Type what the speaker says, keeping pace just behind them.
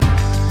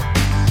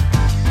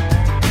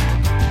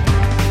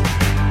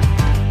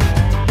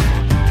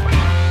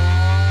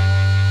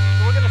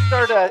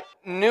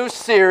new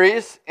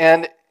series,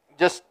 and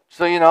just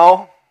so you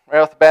know, right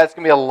off the bat, it's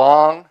going to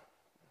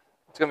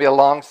be a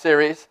long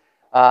series,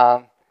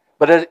 but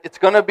it's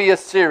going to be a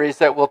series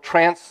that will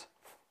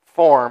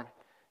transform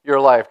your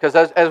life. Because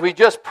as we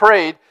just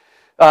prayed,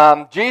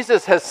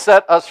 Jesus has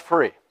set us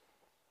free.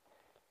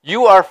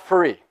 You are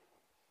free.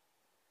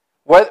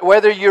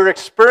 Whether you're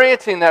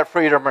experiencing that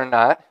freedom or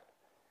not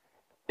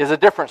is a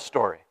different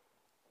story.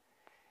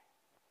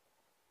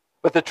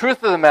 But the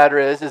truth of the matter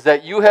is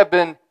that you have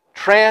been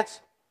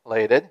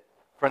translated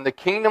from the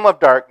kingdom of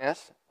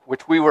darkness,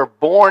 which we were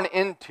born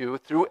into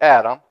through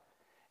Adam,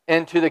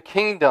 into the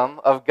kingdom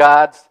of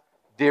God's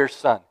dear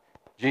Son,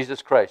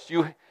 Jesus Christ.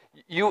 You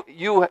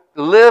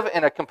live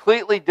in a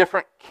completely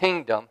different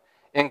kingdom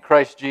in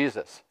Christ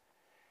Jesus.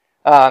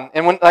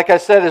 And like I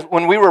said,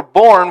 when we were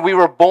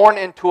born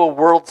into a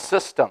world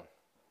system.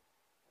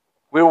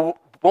 We were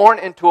born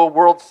into a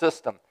world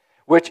system,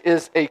 which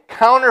is a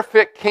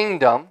counterfeit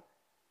kingdom,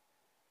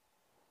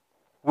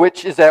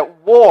 which is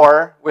at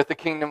war with the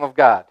kingdom of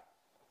God.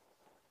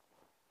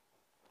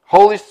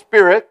 Holy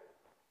Spirit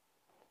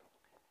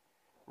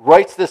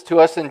writes this to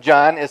us in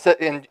John. It's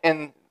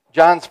in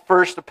John's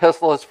first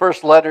epistle, his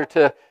first letter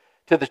to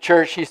the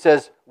church. He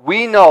says,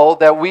 "We know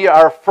that we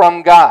are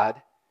from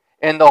God,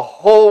 and the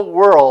whole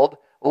world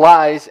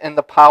lies in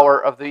the power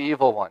of the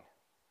evil one."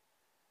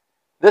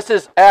 This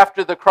is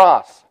after the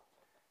cross.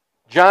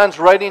 John's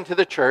writing to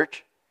the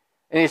church,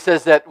 and he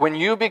says that when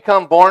you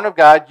become born of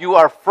God, you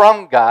are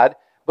from God,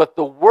 but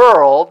the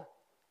world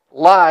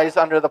lies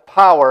under the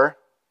power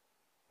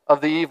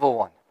of the evil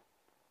one.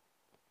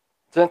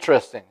 It's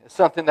interesting. It's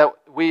something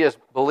that we as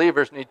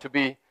believers need to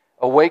be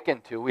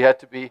awakened to. We have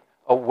to be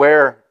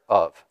aware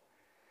of.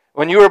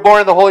 When you were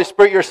born of the Holy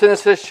Spirit, your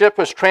citizenship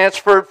was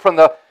transferred from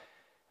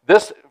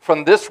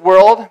this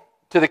world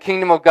to the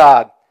kingdom of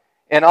God.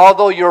 And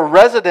although your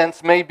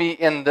residence may be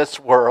in this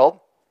world,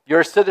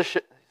 your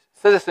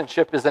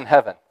citizenship is in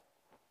heaven.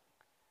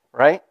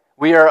 Right?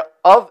 We are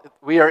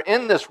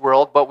in this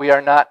world, but we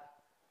are not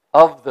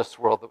of this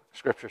world, the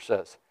Scripture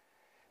says.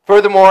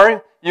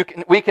 Furthermore,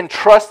 we can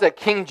trust that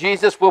King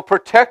Jesus will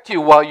protect you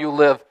while you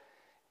live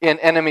in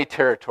enemy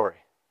territory.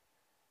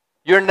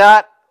 You're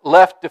not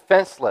left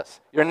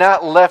defenseless. You're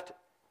not left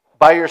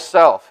by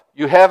yourself.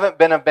 You haven't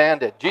been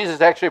abandoned.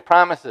 Jesus actually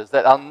promises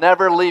that I'll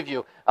never leave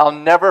you. I'll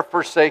never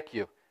forsake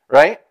you.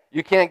 Right?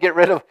 You can't get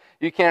rid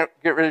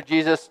of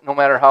Jesus no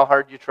matter how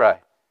hard you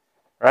try.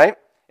 Right?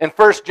 In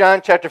 1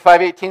 John chapter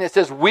 5:18, it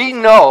says, "We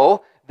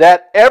know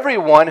that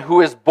everyone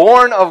who is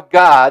born of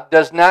God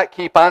does not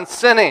keep on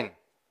sinning.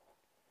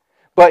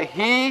 But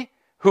he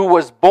who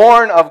was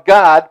born of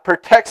God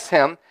protects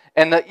him,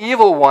 and the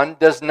evil one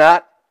does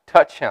not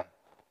touch him."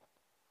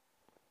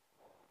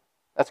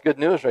 That's good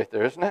news right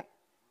there, isn't it?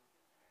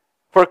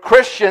 For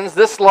Christians,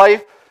 this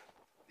life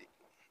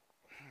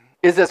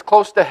is as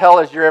close to hell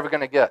as you're ever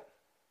going to get.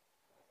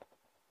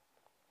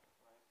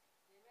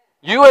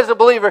 You as a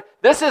believer,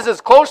 this is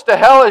as close to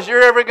hell as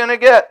you're ever going to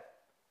get.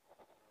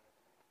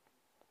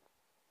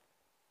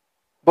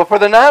 But for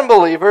the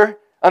non-believer,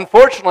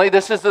 unfortunately,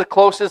 this is the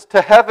closest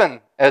to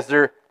heaven as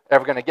they're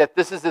ever going to get.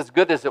 This is as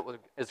good as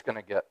it's going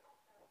to get.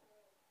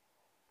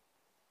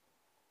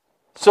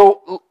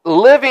 So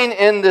living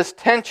in this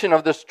tension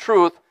of this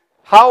truth,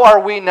 how are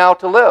we now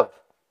to live?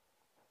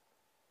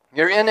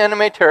 You're in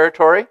enemy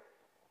territory.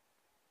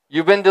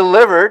 You've been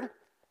delivered,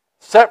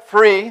 set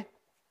free.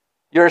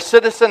 You're a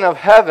citizen of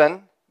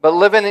heaven, but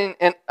living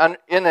in an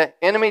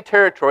enemy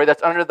territory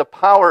that's under the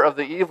power of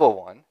the evil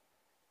one.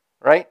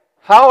 Right?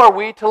 How are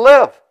we to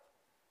live?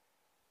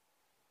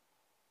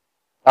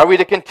 Are we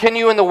to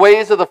continue in the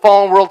ways of the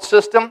fallen world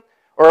system,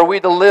 or are we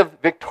to live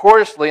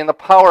victoriously in the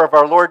power of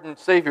our Lord and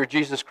Savior,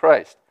 Jesus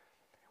Christ?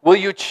 Will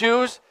you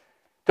choose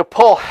to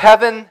pull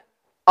heaven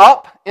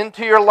up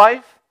into your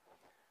life?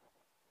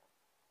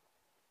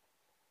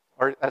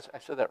 Or, I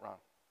said that wrong.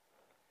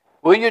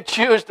 Will you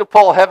choose to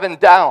pull heaven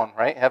down,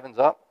 right? Heaven's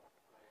up.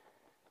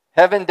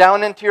 Heaven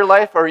down into your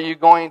life, or are you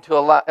going to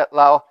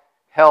allow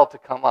hell to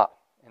come up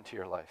into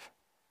your life?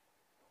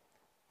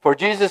 For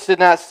Jesus did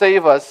not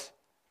save us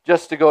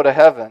just to go to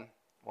heaven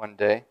one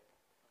day,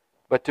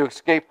 but to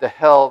escape the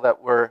hell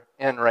that we're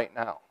in right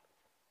now.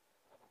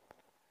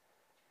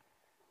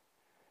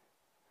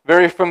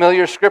 Very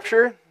familiar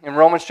scripture in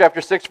Romans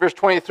chapter 6, verse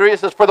 23. It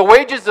says, "For the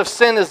wages of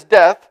sin is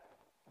death,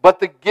 but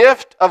the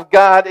gift of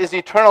God is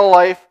eternal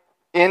life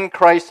in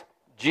Christ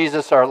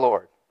Jesus our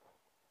Lord."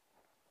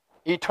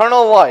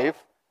 Eternal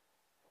life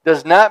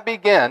does not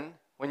begin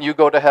when you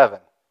go to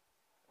heaven.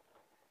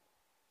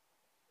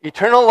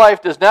 Eternal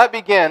life does not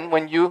begin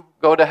when you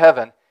go to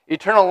heaven.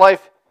 Eternal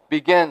life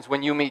begins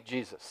when you meet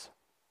Jesus.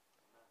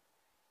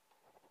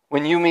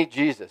 When you meet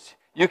Jesus.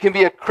 You can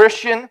be a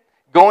Christian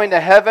going to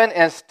heaven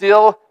and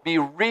still be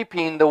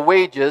reaping the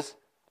wages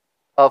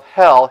of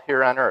hell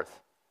here on earth.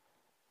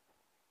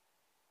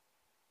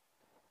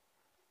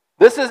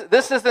 This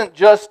isn't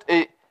just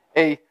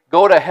a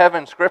go to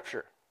heaven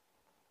scripture.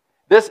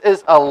 This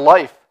is a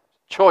life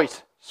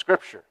choice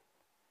scripture.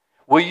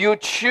 Will you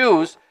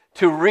choose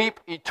to reap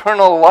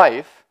eternal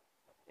life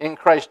in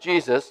Christ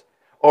Jesus,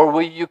 or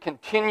will you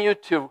continue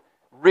to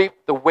reap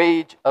the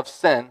wage of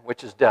sin,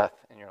 which is death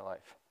in your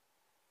life?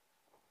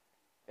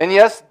 And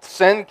yes,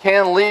 sin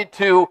can lead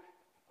to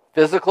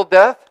physical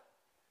death,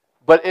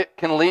 but it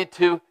can lead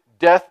to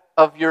death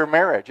of your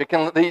marriage. It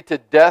can lead to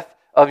death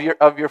of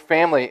your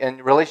family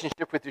and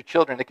relationship with your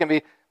children. It can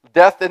be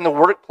death in the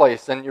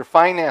workplace and your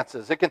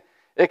finances.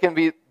 It can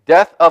be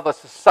death of a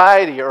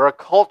society or a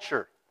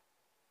culture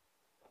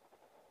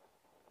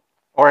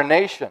or a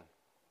nation.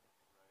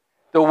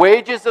 The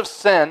wages of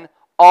sin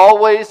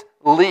always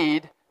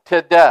lead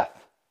to death.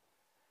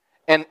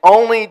 And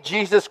only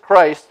Jesus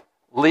Christ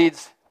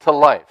leads to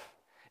life.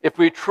 If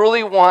we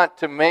truly want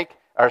to make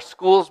our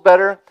schools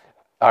better,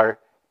 our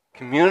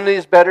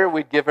communities better,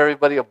 we'd give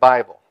everybody a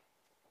Bible.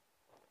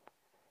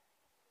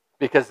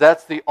 Because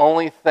that's the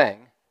only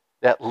thing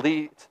that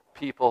leads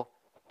people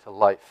to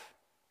life.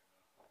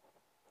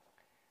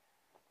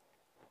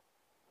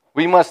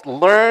 We must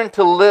learn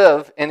to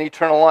live in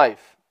eternal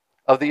life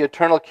of the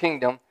eternal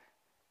kingdom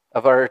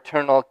of our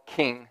eternal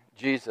King,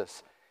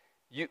 Jesus.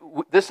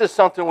 This is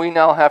something we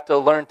now have to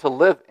learn to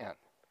live in.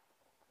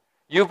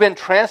 You've been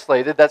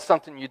translated, that's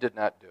something you did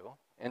not do,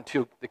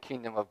 into the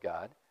kingdom of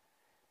God.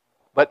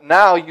 But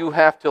now you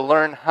have to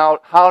learn how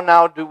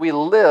now do we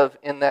live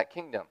in that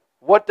kingdom?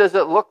 What does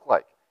it look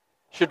like?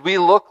 Should we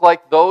look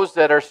like those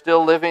that are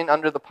still living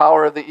under the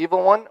power of the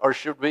evil one, or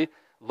should we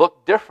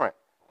look different?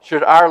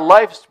 Should our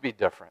lives be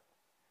different?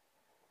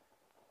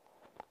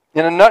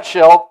 In a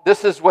nutshell,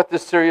 this is what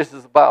this series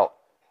is about.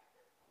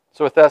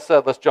 So with that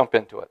said, let's jump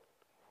into it.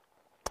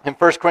 In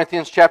 1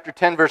 Corinthians chapter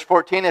 10, verse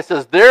 14, it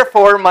says,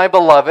 "Therefore, my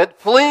beloved,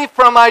 flee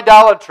from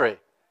idolatry."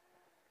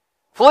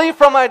 Flee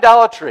from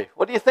idolatry.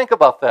 What do you think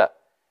about that?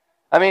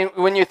 I mean,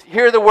 when you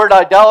hear the word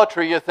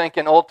idolatry, you think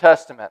in Old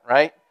Testament,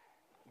 right?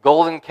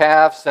 Golden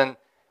calves and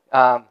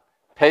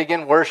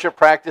pagan worship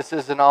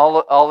practices and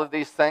all of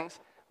these things.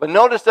 But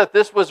notice that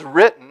this was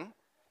written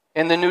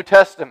in the New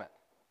Testament.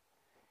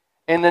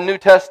 In the New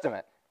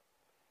Testament.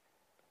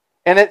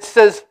 And it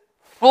says,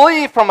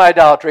 flee from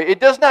idolatry. It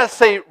does not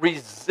say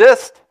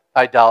resist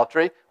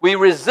idolatry. We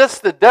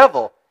resist the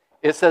devil.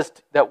 It says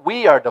that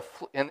we are to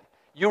flee. And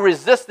you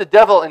resist the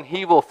devil and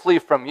he will flee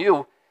from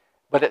you.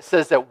 But it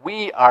says that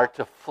we are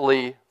to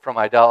flee from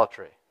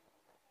idolatry.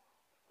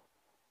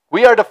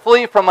 We are to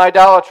flee from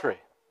idolatry.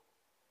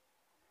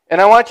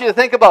 And I want you to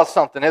think about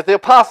something. If the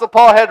Apostle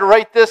Paul had to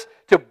write this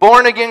to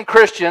born-again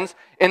Christians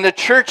in the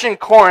church in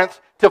Corinth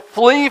to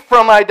flee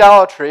from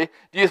idolatry,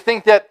 do you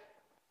think that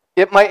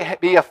it might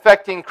be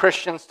affecting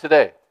Christians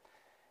today?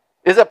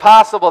 Is it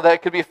possible that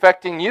it could be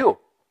affecting you?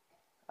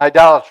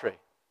 Idolatry.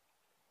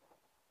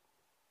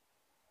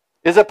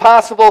 Is it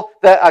possible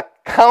that a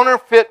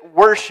counterfeit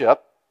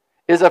worship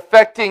is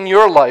affecting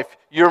your life,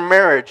 your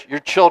marriage, your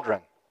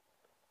children?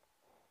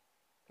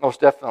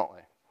 Most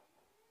definitely.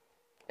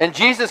 And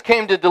Jesus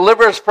came to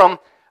deliver us from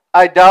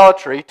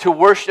idolatry, to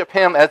worship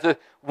Him as the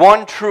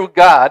one true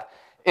God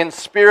in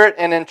spirit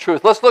and in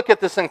truth. Let's look at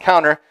this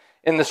encounter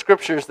in the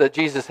scriptures that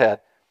Jesus had.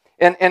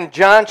 In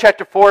John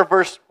chapter 4,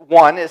 verse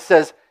 1, it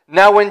says,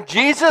 "Now when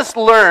Jesus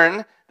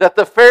learned that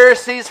the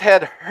Pharisees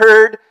had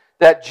heard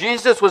that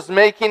Jesus was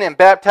making and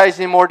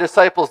baptizing more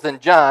disciples than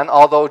John,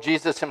 although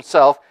Jesus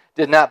himself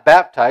did not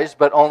baptize,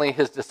 but only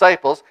his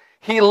disciples,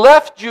 he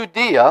left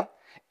Judea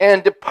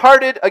and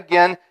departed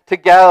again to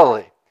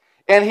Galilee.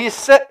 And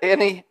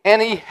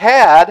he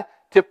had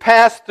to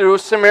pass through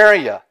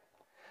Samaria.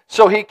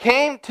 So he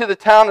came to the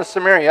town of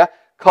Samaria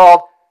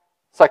called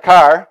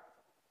Sychar,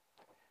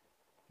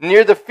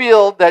 near the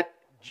field that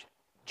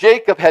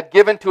Jacob had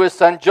given to his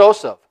son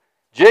Joseph.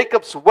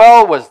 Jacob's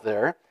well was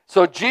there.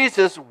 So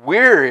Jesus,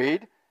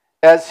 wearied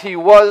as he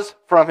was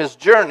from his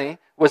journey,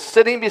 was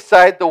sitting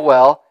beside the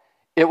well.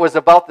 It was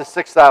about the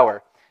 6th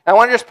hour." I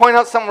want to just point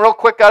out something real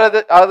quick out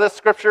of this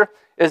scripture,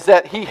 is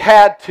that he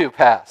had to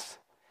pass.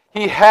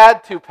 He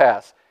had to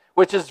pass,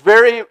 which is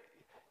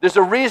there's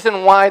a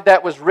reason why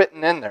that was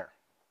written in there.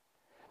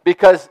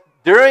 Because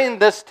during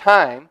this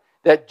time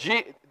that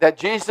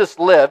Jesus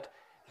lived,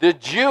 the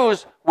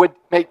Jews would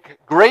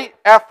make great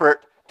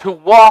effort to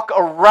walk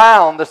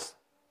around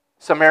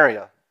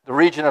Samaria, the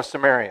region of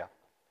Samaria.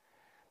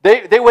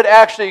 They would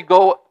actually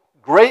go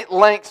great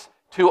lengths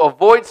to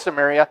avoid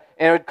Samaria,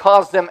 and it would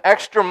cause them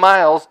extra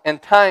miles and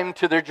time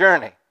to their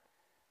journey.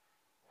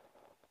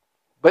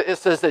 But it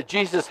says that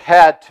Jesus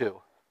had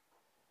to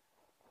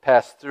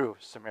pass through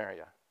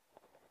Samaria.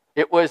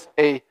 It was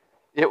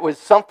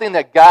something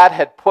that God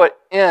had put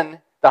in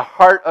the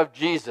heart of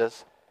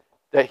Jesus,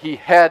 that he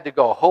had to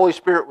go. Holy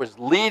Spirit was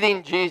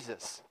leading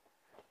Jesus,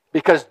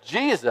 because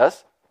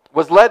Jesus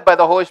was led by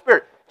the Holy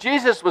Spirit.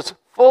 Jesus was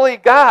fully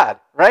God,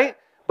 right?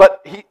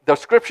 But the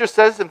scripture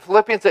says in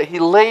Philippians that he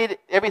laid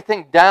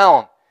everything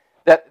down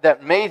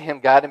that made him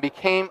God and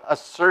became a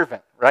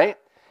servant, right?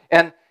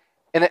 And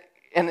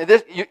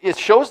it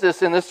shows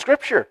this in the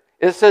scripture.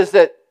 It says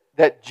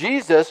that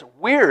Jesus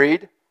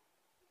wearied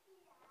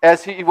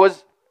as he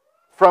was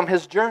from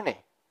his journey.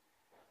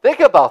 Think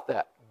about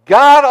that.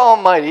 God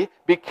Almighty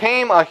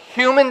became a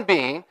human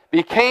being,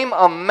 became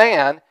a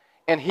man,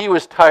 and he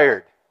was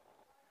tired.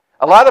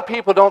 A lot of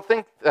people don't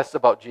think that's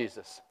about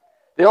Jesus.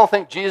 They don't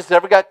think Jesus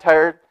ever got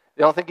tired.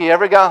 They don't think he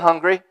ever got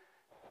hungry.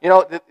 You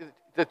know,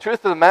 the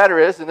truth of the matter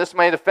is, and this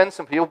might offend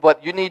some people,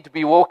 but you need to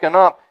be woken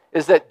up,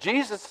 is that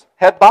Jesus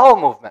had bowel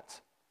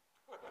movements.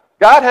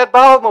 God had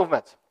bowel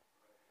movements.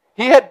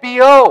 He had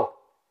BO.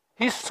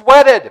 He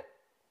sweated.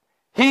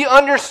 He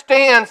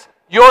understands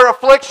your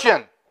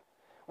affliction.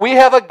 We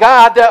have a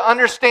God that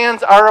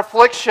understands our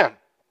affliction.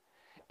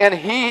 And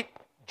he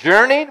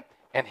journeyed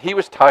and he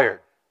was tired.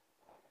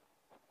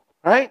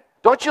 Right?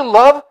 Don't you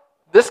love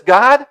this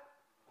God?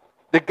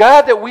 The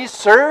God that we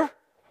serve,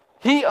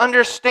 he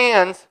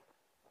understands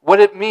what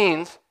it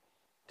means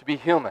to be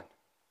human.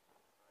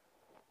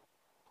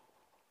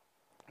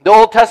 The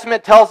Old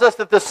Testament tells us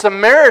that the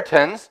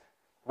Samaritans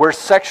were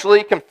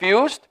sexually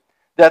confused,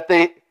 that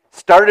they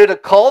started a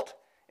cult,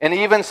 and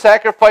even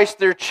sacrificed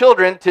their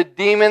children to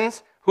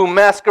demons who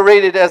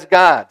masqueraded as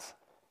gods.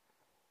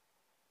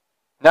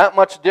 Not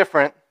much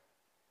different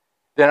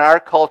than our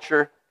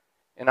culture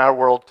in our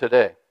world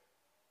today.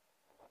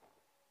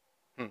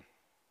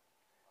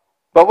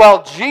 But while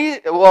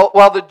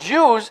the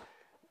Jews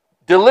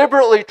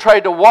deliberately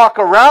tried to walk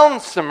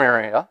around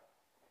Samaria,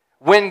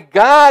 when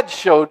God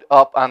showed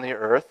up on the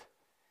earth,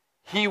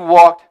 he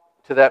walked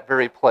to that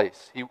very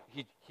place. He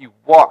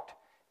walked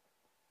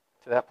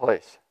to that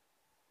place.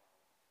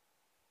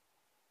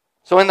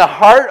 So in the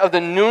heart of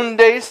the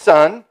noonday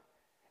sun,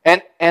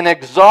 an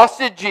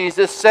exhausted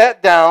Jesus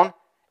sat down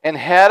and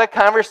had a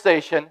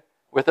conversation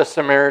with a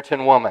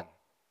Samaritan woman.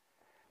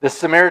 The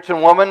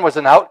Samaritan woman was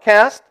an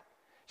outcast.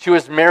 She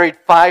was married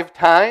 5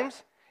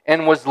 times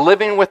and was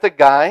living with a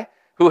guy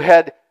who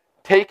had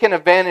taken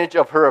advantage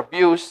of her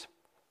abuse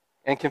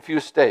and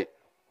confused state.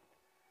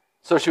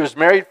 So she was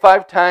married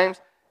 5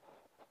 times.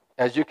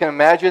 As you can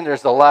imagine,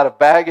 there's a lot of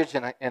baggage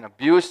and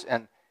abuse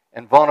and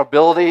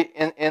vulnerability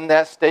in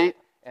that state.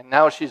 And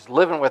now she's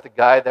living with a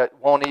guy that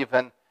won't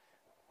even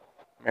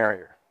marry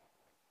her.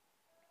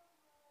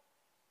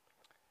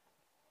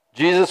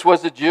 Jesus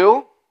was a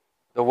Jew.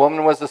 The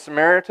woman was a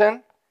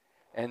Samaritan.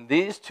 And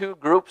these two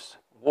groups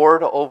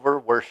warred over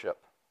worship.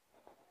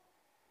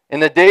 In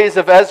the days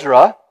of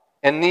Ezra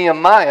and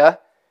Nehemiah,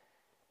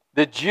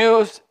 the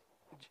Jewish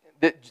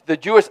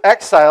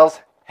exiles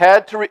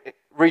had to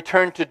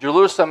return to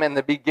Jerusalem, and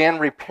they began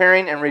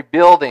repairing and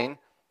rebuilding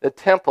the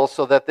temple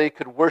so that they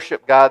could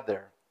worship God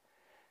there.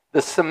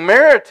 The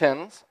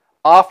Samaritans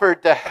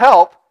offered to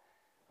help,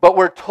 but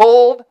were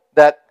told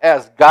that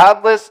as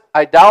godless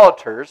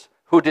idolaters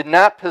who did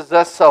not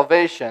possess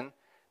salvation,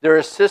 their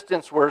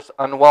assistance was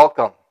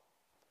unwelcome.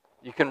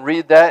 You can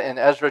read that in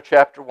Ezra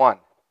chapter 1.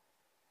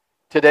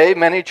 Today,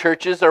 many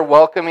churches are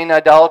welcoming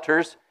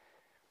idolaters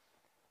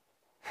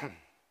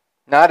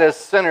not as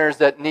sinners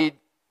that need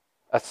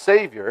a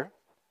Savior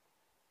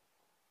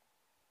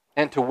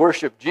and to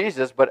worship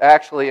Jesus, but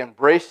actually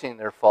embracing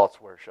their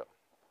false worship.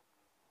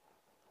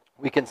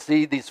 We can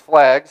see these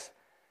flags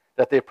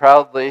that they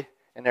proudly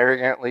and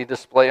arrogantly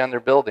display on their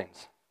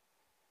buildings.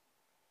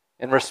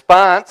 In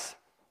response,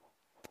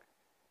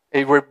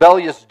 a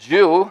rebellious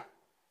Jew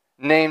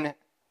named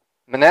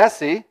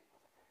Manasseh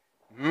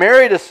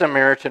married a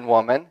Samaritan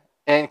woman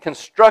and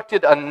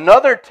constructed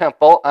another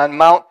temple on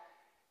Mount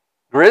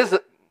Gerizim.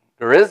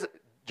 Gerizim.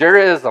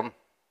 Gerizim.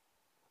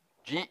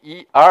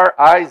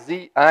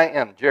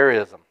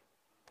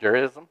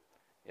 Gerizim?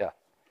 Yeah.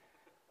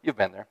 You've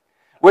been there.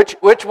 Which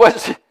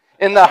was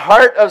in the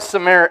heart of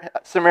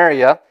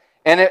Samaria,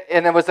 and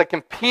it was a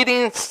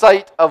competing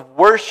site of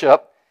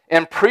worship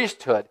and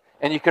priesthood.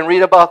 And you can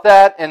read about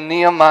that in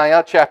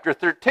Nehemiah chapter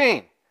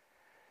 13.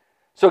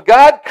 So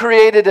God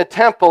created a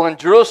temple in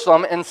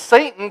Jerusalem, and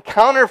Satan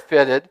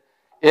counterfeited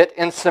it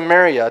in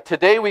Samaria.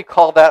 Today we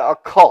call that a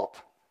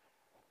cult.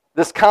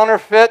 This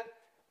counterfeit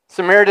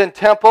Samaritan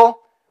temple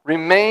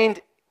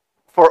remained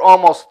for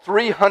almost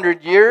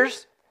 300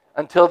 years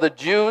until the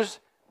Jews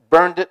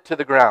burned it to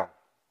the ground.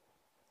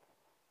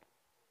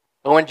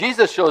 But when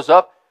Jesus shows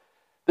up,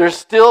 there's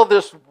still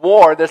this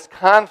war, this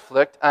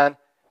conflict on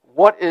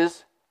what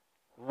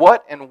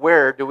and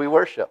where do we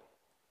worship.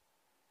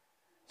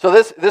 So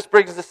this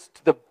brings us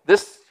to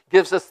this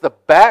gives us the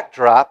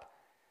backdrop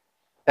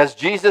as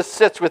Jesus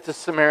sits with the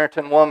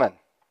Samaritan woman,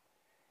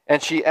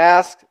 and she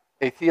asks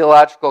a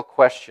theological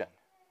question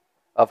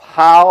of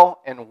how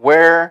and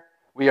where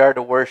we are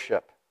to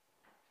worship.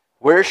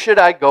 Where should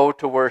I go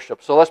to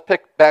worship? So let's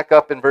pick back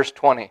up in verse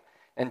 20.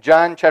 In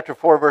John chapter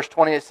 4, verse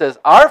 20, it says,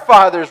 "Our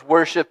fathers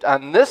worshipped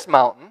on this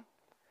mountain,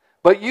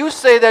 but you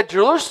say that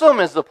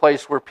Jerusalem is the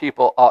place where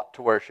people ought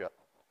to worship."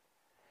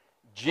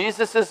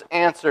 Jesus'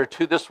 answer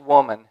to this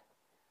woman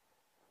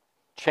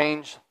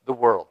changed the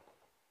world.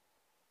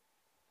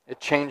 It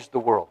changed the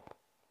world.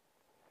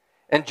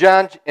 In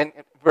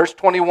verse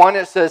 21,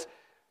 it says,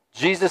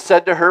 Jesus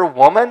said to her,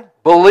 "Woman,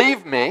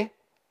 believe me,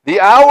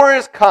 the hour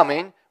is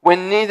coming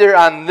when neither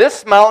on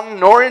this mountain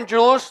nor in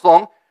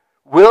Jerusalem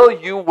will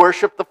you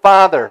worship the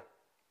Father.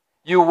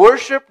 You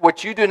worship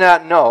what you do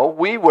not know.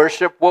 We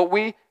worship what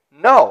we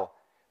know.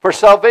 For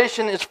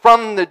salvation is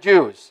from the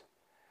Jews.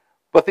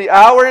 But the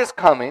hour is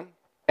coming,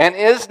 and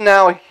is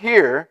now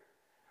here,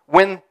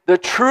 when the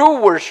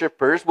true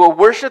worshipers will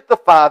worship the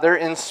Father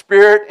in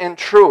spirit and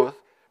truth,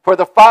 for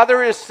the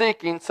Father is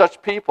seeking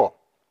such people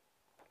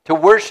to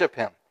worship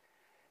Him.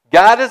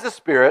 God is a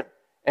spirit,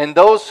 and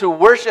those who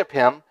worship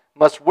Him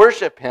must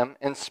worship Him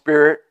in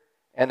spirit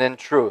and in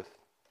truth.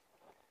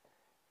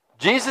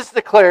 Jesus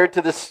declared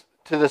to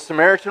the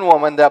Samaritan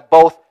woman that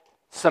both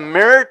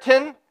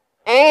Samaritan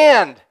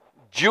and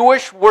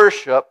Jewish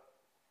worship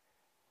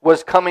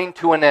was coming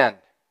to an end.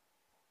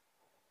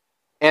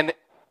 And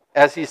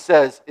as He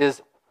says,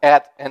 is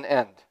at an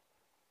end.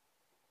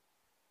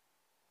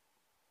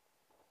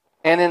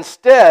 And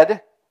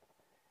instead,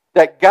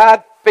 that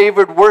God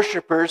favored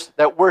worshipers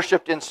that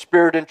worshiped in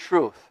spirit and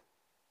truth.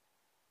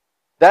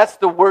 That's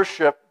the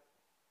worship,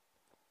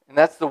 and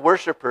that's the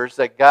worshipers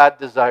that God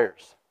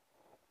desires.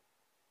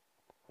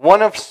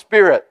 One of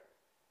spirit.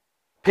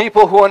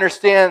 People who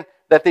understand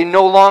that they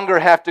no longer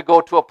have to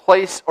go to a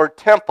place or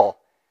temple.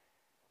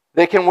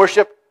 They can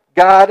worship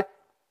God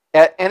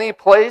at any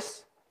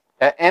place,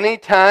 at any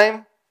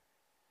time,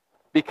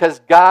 because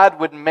God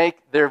would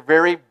make their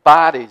very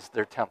bodies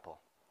their temple,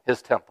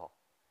 His temple.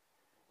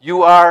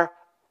 You are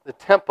the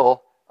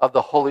temple of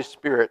the Holy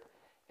Spirit,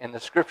 and the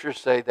Scriptures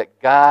say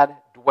that God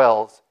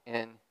dwells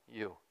in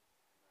you.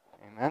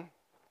 Amen?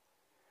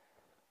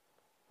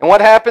 And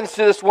what happens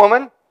to this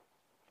woman?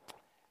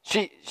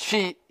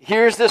 She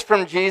hears this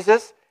from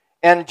Jesus,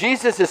 and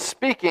Jesus is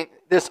speaking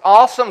this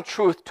awesome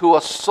truth to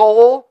a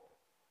soul,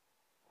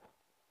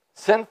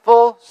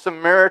 sinful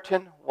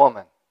Samaritan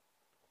woman.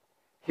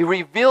 He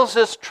reveals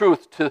this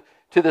truth to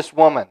this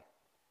woman,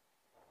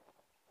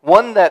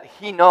 one that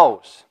He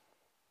knows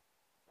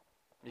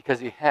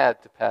because He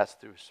had to pass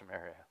through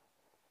Samaria.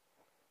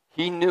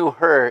 He knew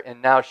her,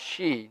 and now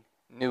she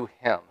knew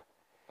Him.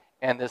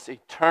 And this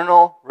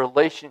eternal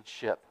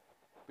relationship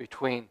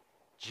between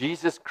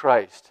Jesus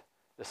Christ,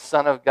 the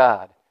Son of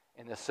God,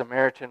 and the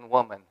Samaritan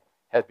woman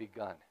had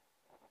begun.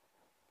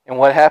 And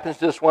what happens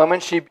to this woman?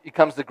 She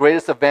becomes the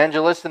greatest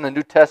evangelist in the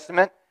New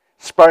Testament,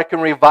 sparking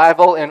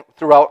revival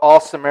throughout all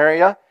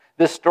Samaria.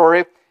 This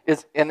story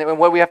is, and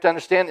what we have to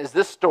understand is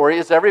this story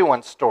is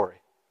everyone's story.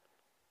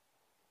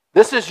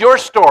 This is your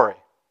story.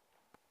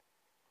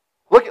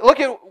 Look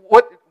at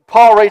what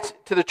Paul writes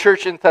to the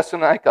church in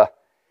Thessalonica.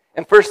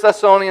 In 1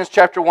 Thessalonians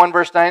chapter 1,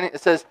 verse 9, it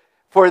says,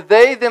 "For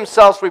they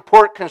themselves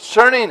report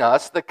concerning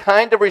us the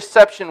kind of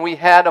reception we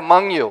had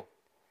among you,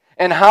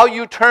 and how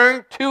you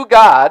turned to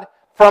God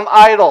from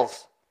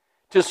idols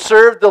to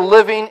serve the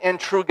living and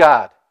true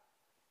God."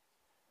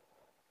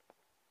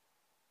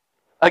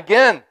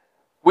 Again,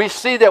 we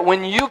see that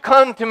when you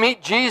come to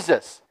meet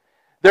Jesus,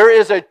 there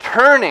is a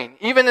turning,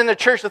 even in the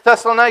church of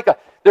Thessalonica,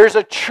 there's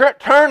a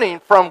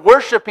turning from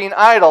worshiping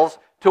idols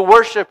to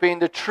worshiping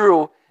the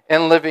true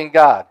and living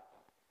God.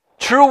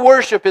 True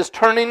worship is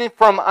turning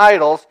from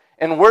idols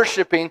and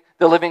worshiping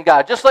the living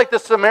God. Just like the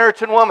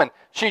Samaritan woman,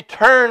 she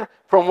turned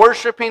from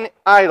worshiping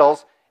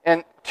idols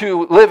and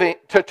to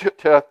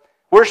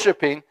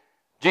worshiping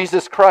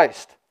Jesus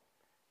Christ.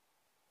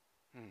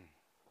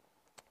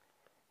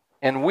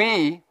 And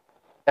we,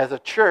 as a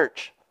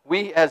church,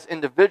 we as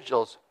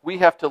individuals, we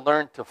have to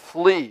learn to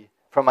flee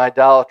from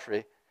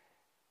idolatry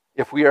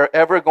if we are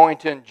ever going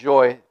to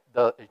enjoy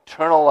the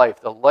eternal life,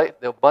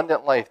 the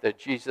abundant life that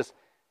Jesus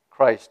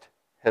Christ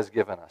has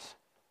given us.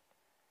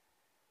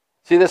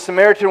 See, the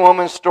Samaritan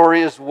woman's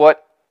story is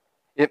what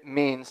it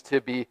means to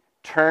be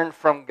turned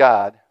from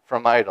God,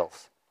 from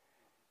idols.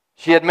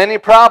 She had many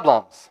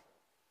problems.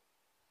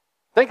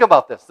 Think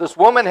about this. This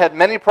woman had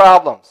many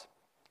problems.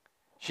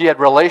 She had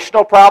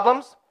relational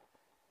problems.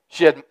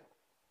 She had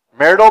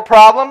marital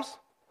problems.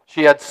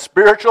 She had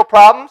spiritual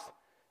problems.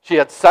 She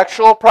had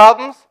sexual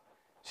problems.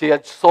 She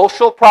had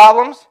social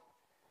problems.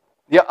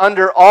 Yet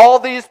under all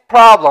these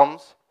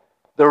problems,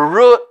 the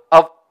root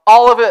of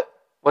all of it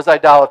was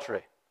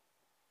idolatry.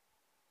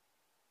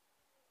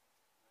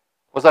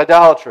 Was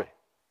idolatry.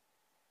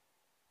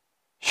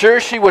 Sure,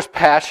 she was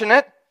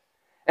passionate,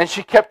 and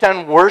she kept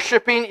on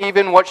worshiping,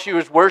 even what she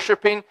was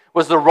worshiping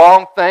was the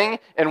wrong thing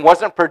and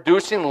wasn't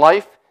producing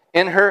life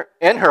in her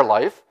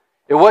life.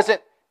 It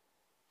wasn't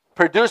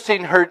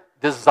producing her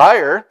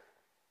desire,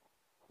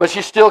 but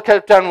she still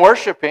kept on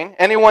worshiping.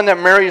 Anyone that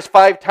marries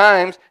 5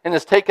 times and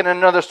has taken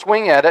another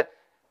swing at it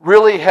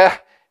really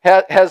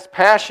has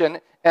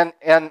passion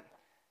and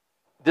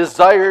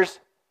desires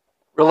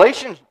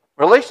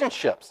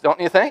relationships, don't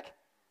you think?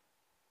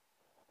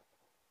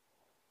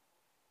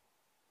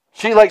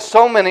 She, like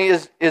so many,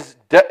 is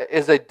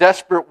a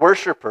desperate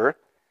worshiper,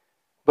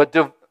 but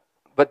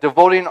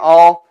devoting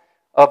all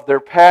of their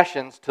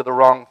passions to the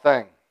wrong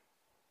thing.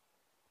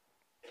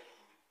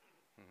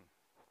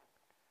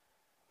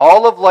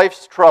 All of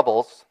life's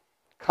troubles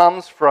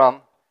comes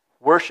from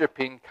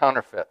worshiping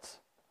counterfeits.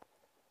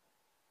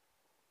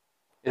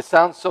 It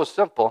sounds so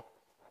simple,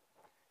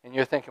 and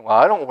you're thinking, well,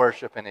 I don't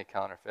worship any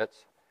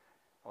counterfeits.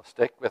 Well,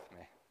 stick with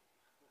me.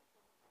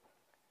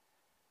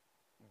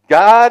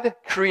 God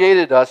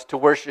created us to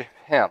worship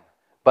Him,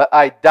 but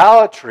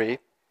idolatry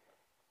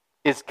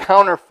is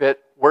counterfeit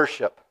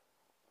worship.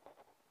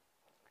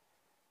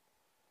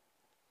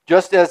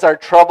 Just as our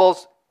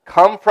troubles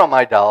come from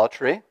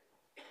idolatry,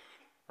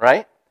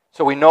 right?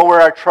 So we know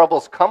where our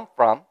troubles come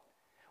from.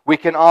 We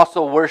can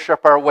also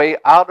worship our way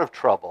out of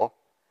trouble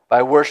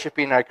by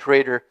worshiping our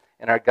Creator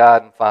and our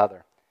God and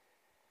Father.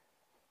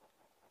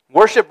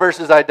 Worship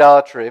versus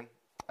idolatry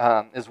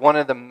is one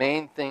of the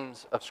main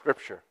themes of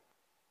Scripture.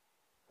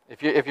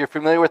 If you're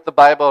familiar with the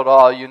Bible at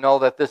all, you know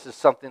that this is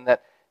something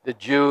that the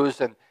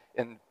Jews and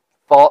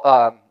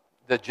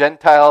the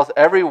Gentiles,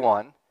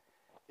 everyone,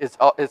 is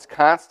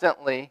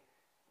constantly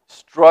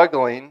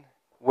struggling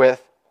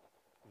with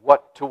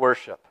what to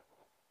worship.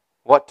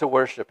 What to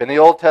worship. In the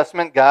Old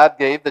Testament, God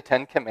gave the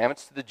 10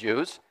 Commandments to the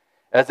Jews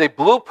as a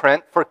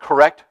blueprint for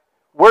correct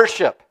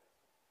worship.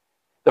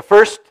 The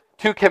first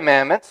 2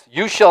 commandments,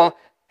 you shall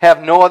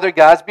have no other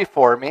gods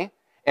before me,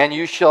 and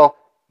you shall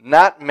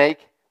not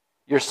make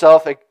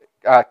yourself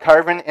a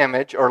carven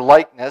image or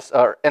likeness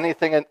or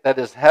anything that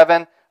is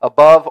heaven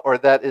above or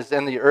that is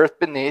in the earth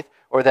beneath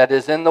or that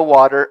is in the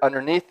water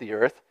underneath the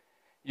earth.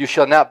 You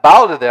shall not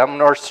bow to them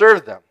nor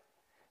serve them.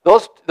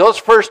 Those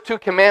first 2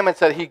 commandments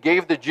that he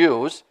gave the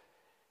Jews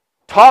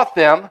taught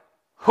them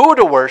who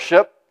to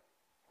worship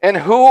and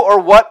who or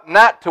what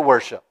not to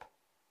worship.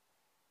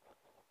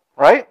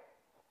 Right?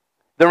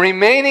 The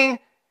remaining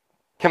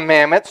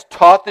commandments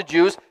taught the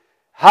Jews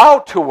how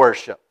to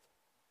worship.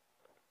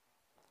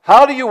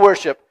 How do you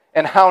worship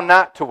and how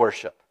not to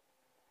worship?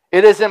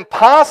 It is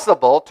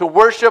impossible to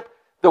worship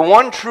the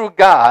one true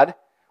God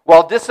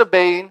while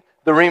disobeying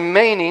the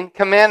remaining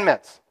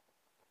commandments.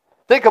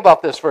 Think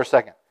about this for a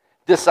second.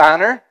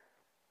 Dishonor,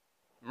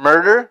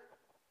 murder,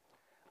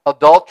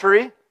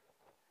 adultery,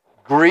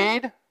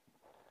 greed,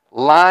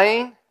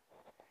 lying,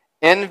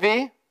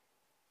 envy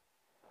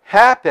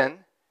happen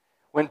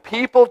when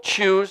people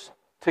choose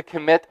to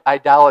commit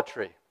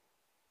idolatry.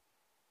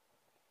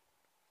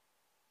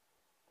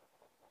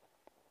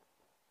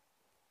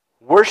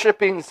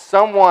 Worshipping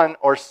someone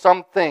or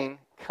something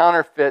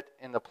counterfeit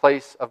in the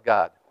place of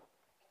God.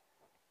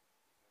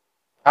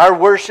 Our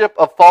worship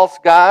of false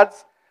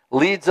gods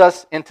leads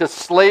us into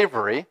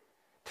slavery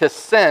to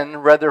sin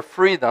rather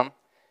freedom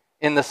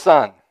in the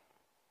Son.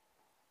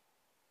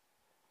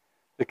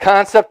 The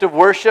concept of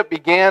worship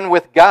began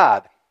with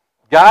God.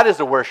 God is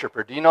a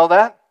worshiper. Do you know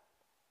that?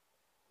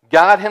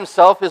 God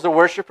himself is a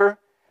worshiper.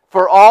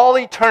 For all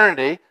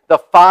eternity, the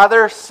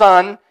Father,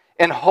 Son,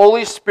 and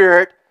Holy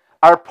Spirit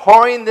are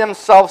pouring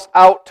themselves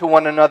out to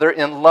one another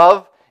in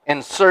love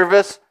and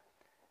service,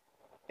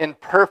 in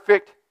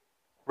perfect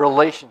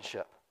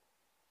relationship.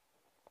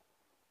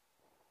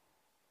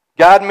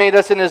 God made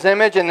us in his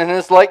image and in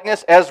his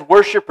likeness as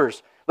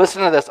worshipers.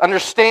 Listen to this.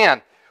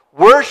 Understand,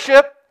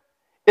 worship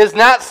is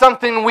not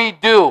something we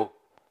do.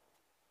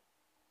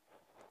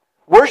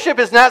 Worship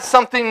is not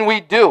something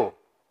we do.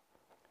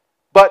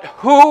 But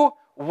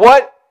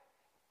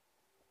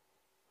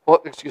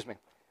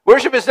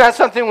Worship is not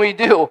something we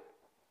do.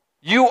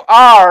 You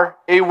are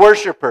a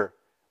worshiper.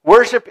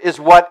 Worship is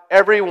what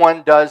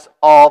everyone does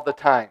all the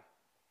time.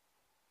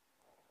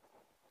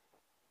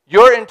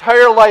 Your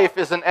entire life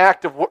is an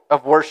act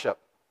of worship.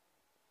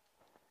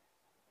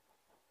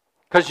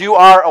 Because you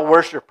are a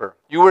worshiper.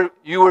 You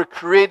were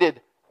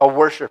created a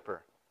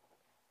worshiper.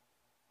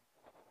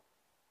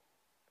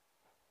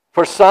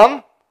 For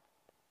some,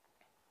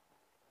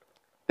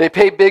 they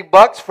pay big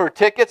bucks for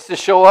tickets to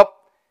show up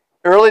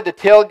early to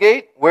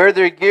tailgate, wear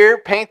their gear,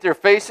 paint their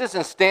faces,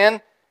 and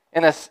stand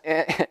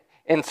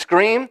and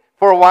scream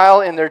for a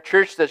while in their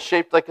church that's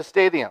shaped like a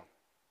stadium.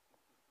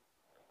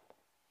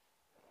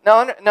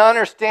 Now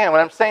understand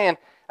what I'm saying.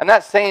 I'm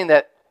not saying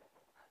that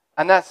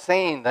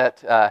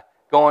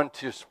going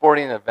to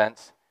sporting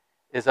events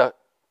is an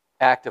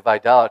act of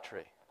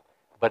idolatry,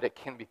 but it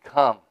can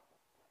become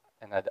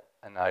an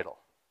idol.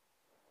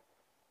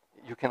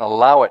 You can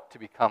allow it to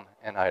become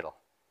an idol.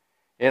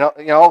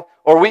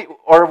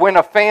 Or when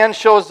a fan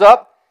shows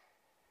up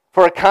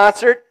for a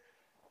concert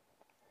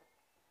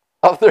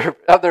of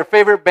their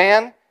favorite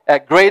band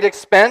at great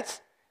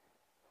expense,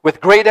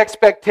 with great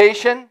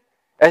expectation,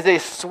 as they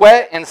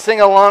sweat and sing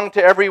along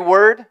to every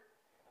word,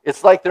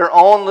 it's like their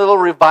own little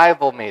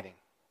revival meeting.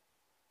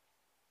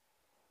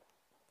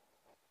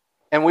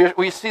 And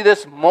we see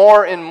this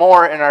more and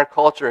more in our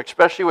culture,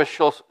 especially with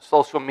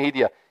social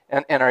media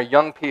and our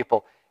young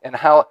people, and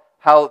how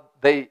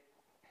they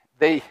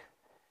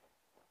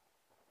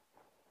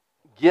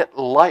get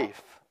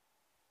life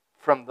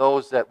from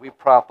those that we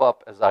prop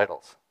up as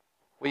idols.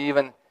 We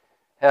even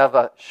have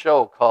a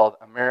show called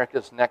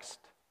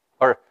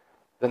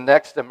The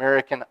Next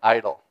American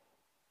Idol.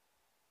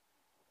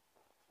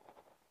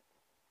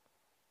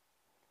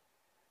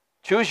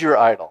 Choose your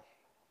idol.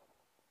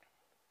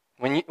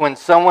 When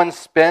someone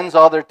spends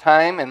all their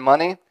time and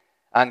money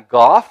on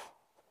golf,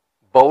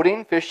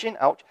 boating, fishing,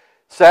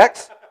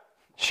 sex,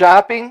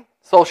 shopping,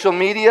 social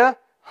media,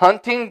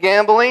 hunting,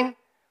 gambling,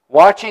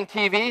 watching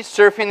TV,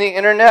 surfing the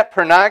internet,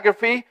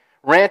 pornography,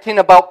 ranting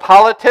about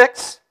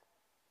politics,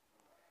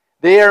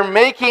 they are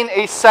making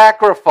a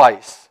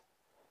sacrifice,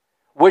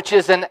 which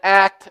is an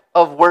act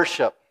of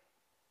worship.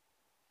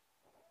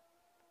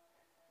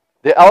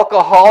 The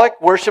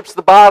alcoholic worships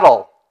the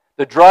bottle.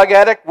 The drug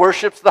addict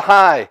worships the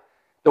high.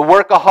 The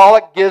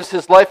workaholic gives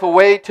his life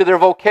away to their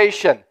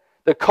vocation.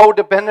 The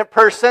codependent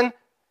person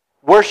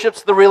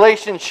worships the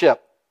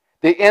relationship.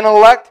 The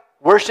intellect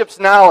worships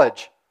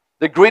knowledge.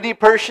 The greedy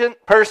person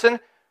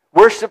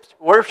worships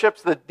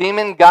the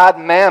demon god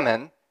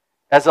Mammon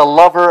as a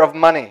lover of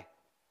money.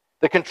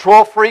 The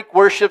control freak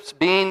worships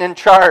being in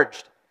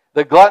charge.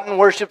 The glutton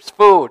worships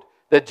food.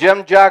 The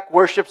gym jock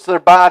worships their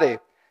body.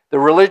 The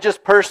religious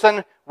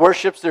person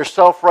worships their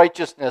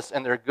self-righteousness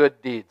and their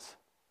good deeds.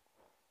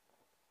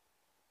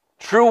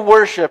 True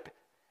worship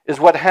is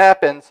what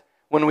happens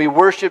when we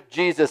worship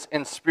Jesus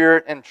in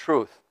spirit and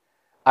truth.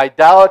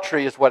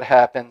 Idolatry is what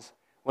happens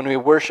when we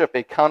worship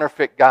a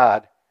counterfeit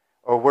God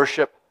or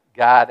worship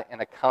God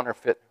in a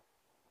counterfeit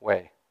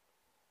way.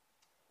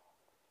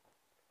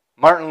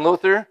 Martin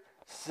Luther,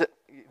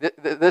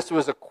 this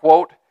was a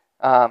quote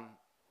on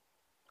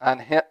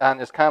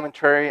his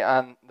commentary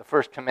on the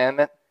first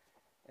commandment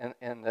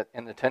in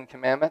the Ten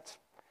Commandments.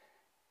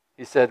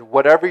 He said,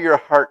 "Whatever your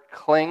heart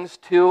clings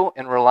to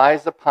and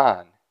relies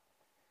upon,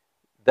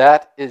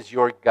 that is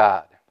your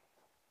God.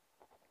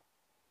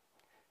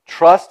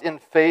 Trust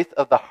and faith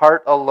of the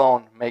heart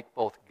alone make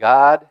both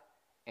God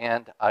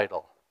and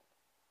idol."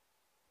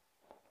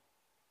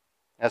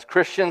 As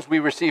Christians, we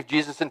receive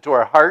Jesus into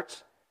our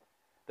hearts.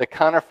 The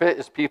counterfeit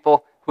is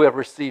people who have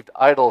received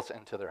idols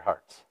into their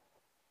hearts.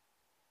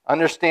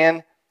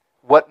 Understand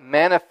what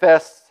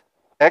manifests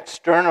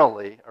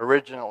externally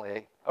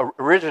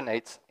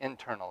originates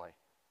internally.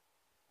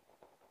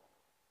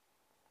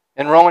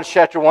 In Romans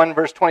chapter 1,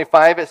 verse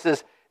 25, it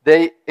says,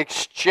 "They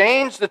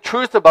exchanged the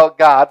truth about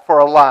God for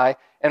a lie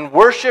and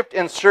worshipped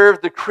and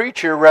served the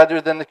creature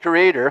rather than the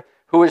Creator,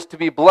 who is to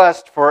be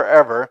blessed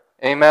forever.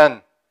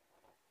 Amen."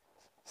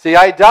 See,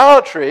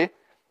 idolatry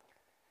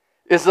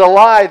is the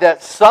lie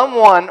that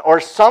someone or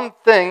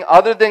something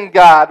other than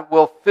God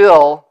will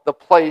fill the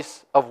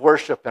place of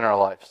worship in our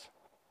lives.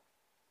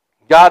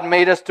 God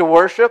made us to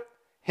worship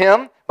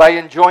Him by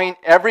enjoying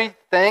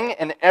everything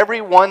and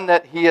everyone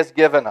that He has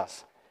given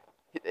us,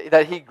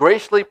 that He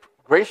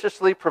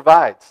graciously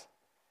provides.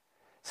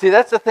 See,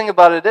 that's the thing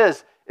about it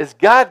is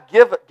God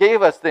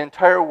gave us the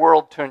entire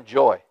world to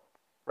enjoy,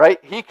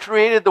 right? He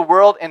created the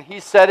world and He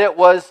said it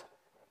was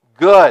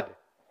good.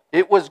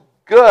 It was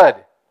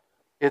good.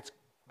 It's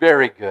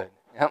very good.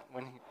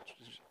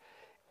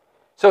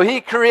 So He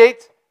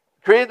created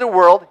the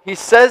world. He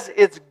says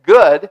it's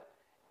good.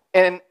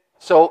 And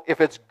so if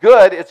it's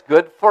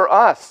good for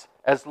us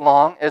as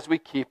long as we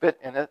keep it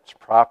in its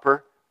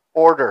proper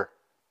order.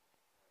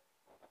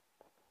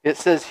 It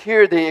says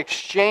here they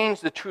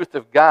exchanged the truth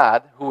of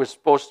God, who was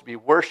supposed to be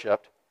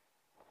worshipped,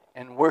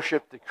 and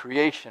worshiped the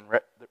creation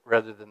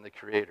rather than the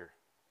Creator.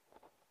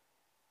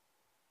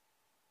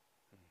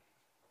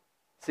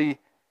 See,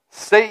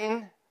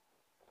 Satan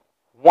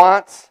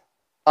wants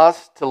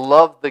us to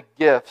love the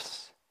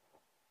gifts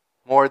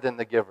more than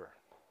the giver.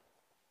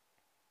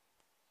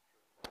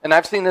 And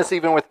I've seen this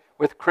even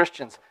with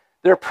Christians.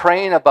 They're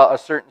praying about a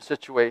certain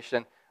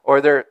situation,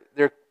 or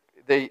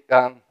they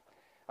are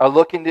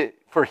looking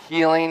for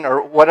healing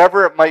or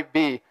whatever it might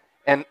be.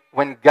 And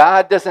when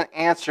God doesn't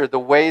answer the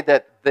way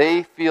that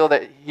they feel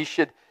that He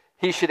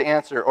should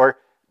answer, or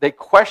they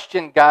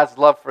question God's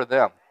love for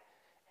them,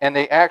 and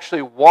they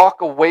actually walk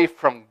away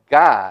from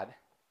God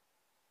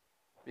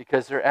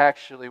because they're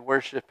actually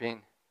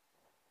worshiping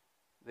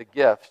the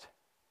gift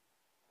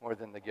more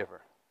than the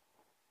giver.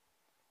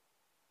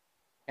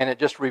 And it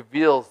just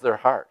reveals their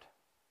heart.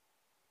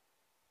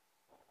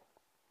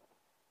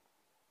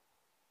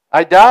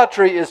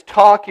 Idolatry is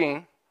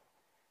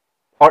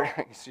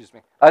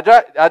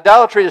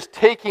idolatry is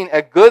taking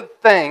a good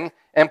thing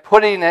and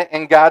putting it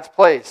in God's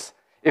place.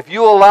 If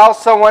you allow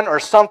someone or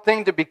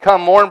something to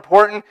become more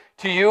important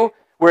to you,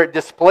 where it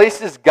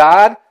displaces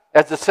God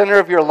as the center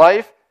of your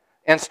life,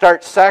 and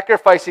start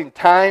sacrificing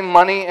time,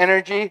 money,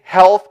 energy,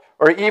 health,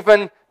 or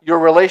even your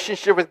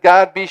relationship with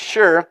God, be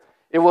sure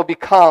it will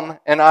become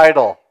an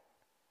idol.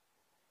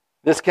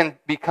 This can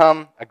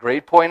become a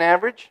grade point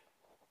average,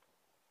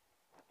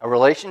 a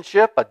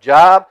relationship, a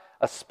job,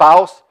 a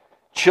spouse,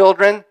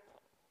 children.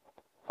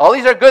 All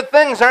these are good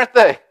things, aren't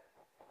they?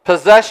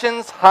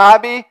 Possessions,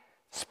 hobby,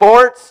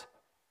 sports,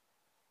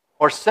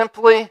 or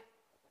simply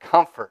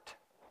comfort,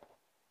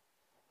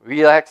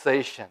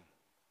 relaxation,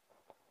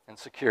 and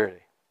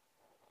security.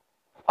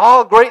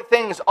 All great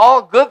things,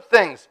 all good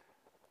things.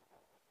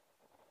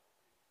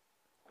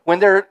 When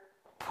they're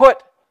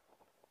put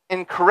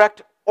in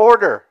correct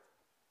order.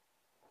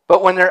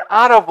 But when they're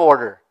out of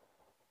order,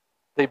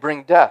 they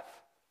bring death.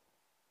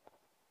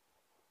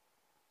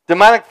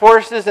 Demonic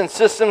forces and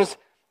systems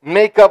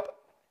make up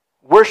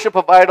worship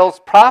of idols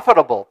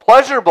profitable,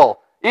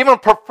 pleasurable, even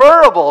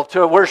preferable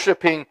to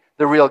worshiping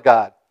the real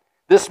God.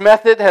 This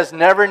method has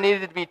never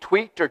needed to be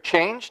tweaked or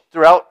changed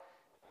throughout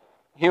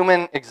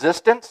human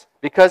existence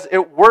because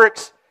it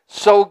works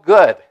so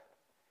good.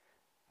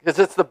 Because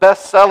it's the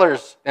best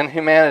sellers in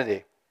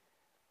humanity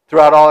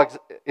throughout all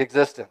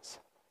existence.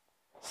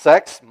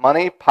 Sex,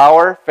 money,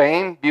 power,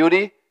 fame,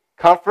 beauty,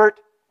 comfort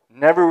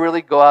never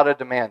really go out of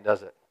demand,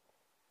 does it?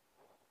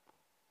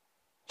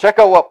 Check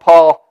out what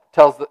Paul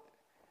tells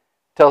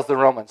the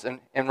Romans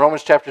in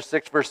Romans chapter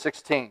 6, verse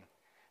 16.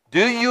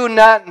 Do you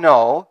not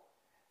know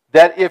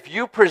that if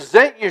you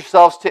present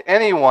yourselves to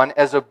anyone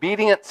as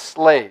obedient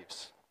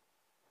slaves,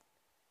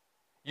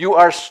 you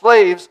are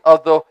slaves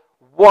of the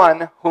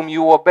one whom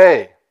you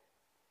obey,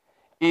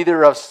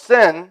 either of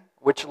sin,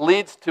 which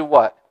leads to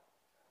what?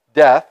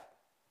 Death,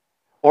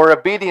 or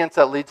obedience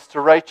that leads to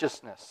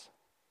righteousness.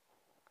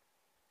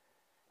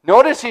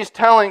 Notice he's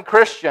telling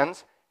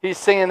Christians, he's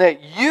saying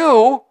that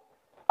you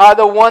are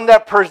the one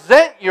that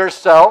present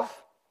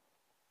yourself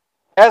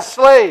as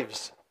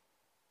slaves.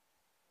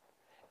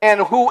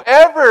 And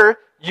whoever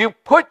you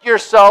put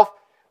yourself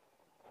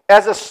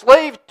as a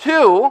slave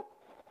to,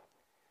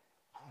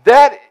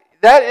 that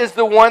is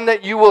the one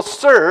that you will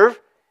serve.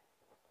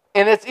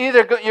 And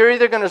you're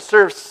either going to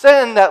serve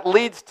sin that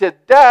leads to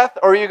death,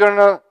 or you're going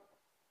to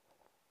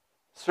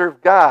serve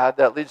God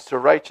that leads to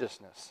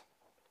righteousness.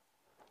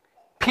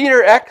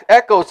 Peter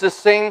echoes this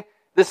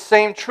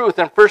same truth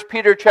in 1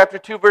 Peter chapter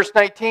 2, verse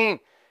 19.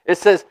 It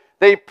says,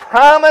 they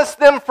promise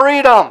them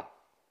freedom,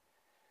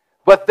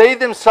 but they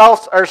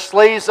themselves are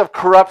slaves of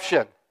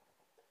corruption.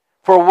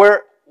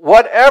 For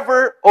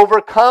whatever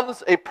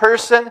overcomes a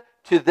person,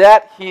 to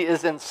that he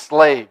is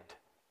enslaved.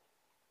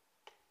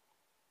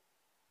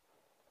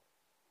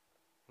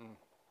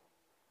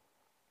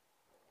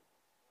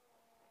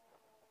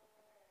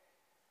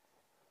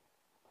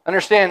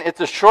 Understand,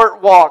 it's a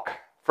short walk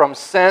from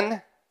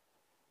sin,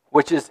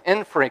 which is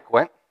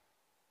infrequent,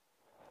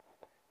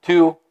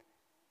 to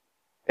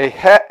a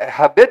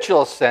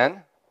habitual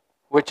sin,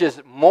 which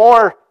is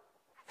more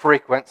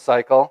frequent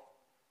cycle,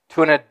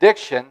 to an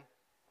addiction,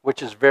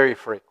 which is very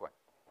frequent.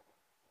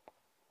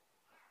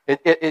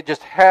 It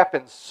just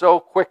happens so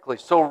quickly,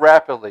 so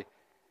rapidly,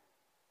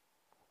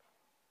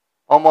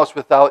 almost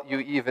without you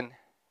even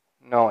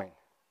knowing.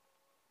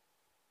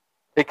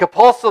 A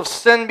compulsive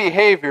sin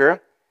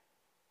behavior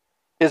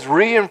is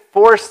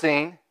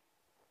reinforcing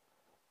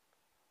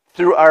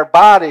through our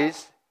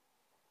bodies,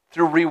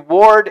 through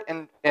reward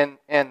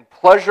and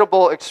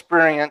pleasurable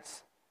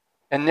experience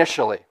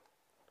initially.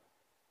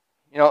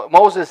 You know,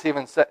 Moses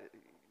even said,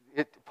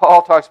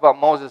 Paul talks about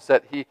Moses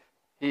that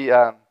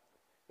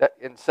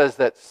and says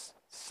that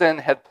sin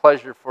had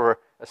pleasure for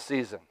a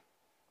season.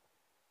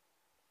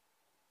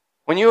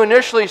 When you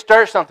initially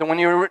start something, when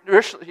you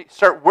initially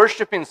start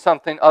worshiping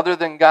something other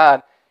than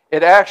God,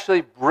 it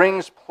actually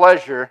brings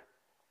pleasure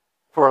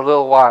for a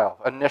little while,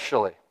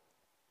 initially.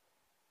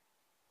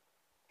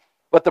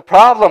 But the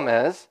problem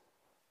is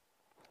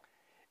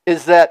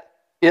that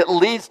it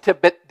leads to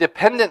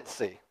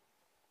dependency,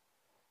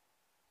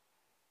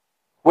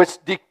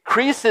 which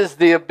decreases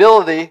the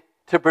ability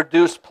to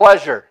produce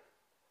pleasure.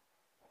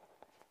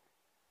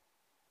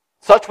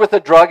 Such with a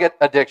drug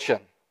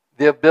addiction.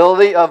 The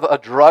ability of a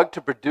drug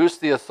to produce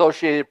the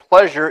associated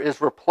pleasure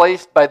is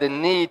replaced by the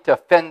need to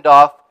fend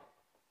off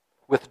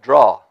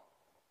withdrawal.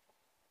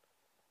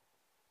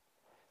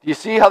 Do you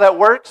see how that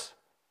works?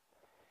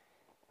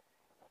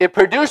 It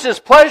produces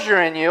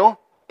pleasure in you,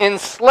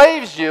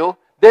 enslaves you,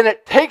 then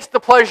it takes the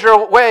pleasure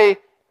away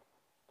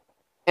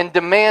and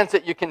demands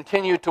that you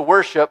continue to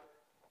worship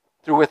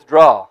through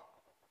withdrawal.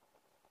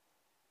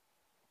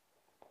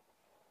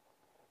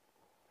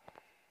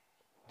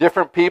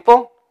 Different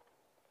people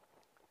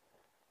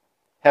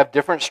have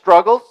different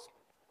struggles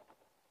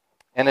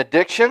and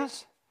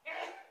addictions.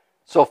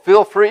 So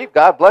feel free,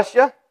 God bless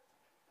you,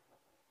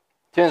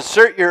 to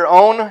insert your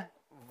own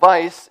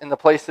vice in the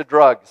place of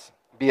drugs,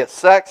 be it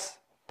sex,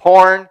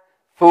 porn,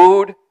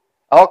 food,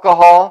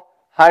 alcohol,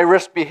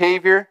 high-risk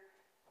behavior,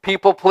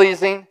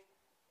 people-pleasing,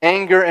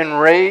 anger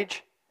and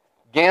rage,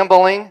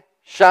 gambling,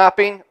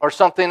 shopping, or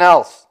something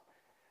else.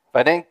 If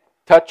I didn't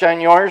touch on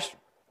yours,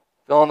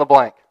 fill in the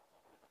blank.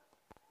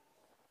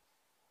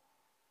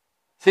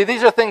 See,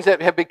 these are things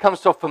that have become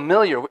so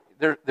familiar.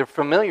 They're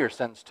familiar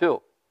sins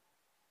too,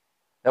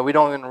 that we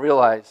don't even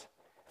realize.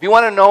 If you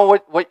want to know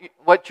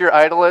what your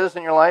idol is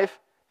in your life,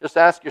 just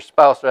ask your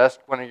spouse or ask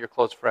one of your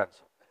close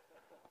friends.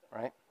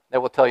 Right? They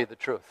will tell you the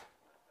truth.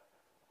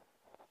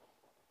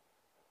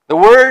 The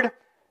world,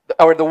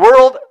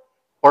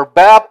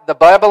 the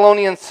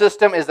Babylonian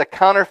system is a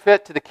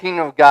counterfeit to the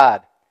kingdom of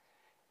God.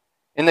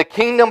 In the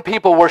kingdom,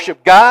 people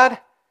worship God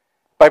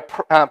by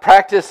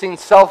practicing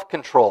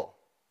self-control.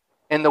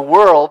 In the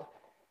world,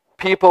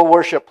 people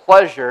worship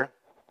pleasure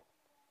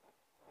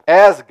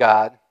as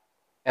God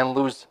and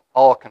lose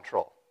all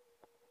control.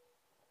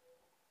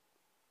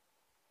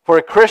 For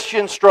a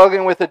Christian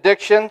struggling with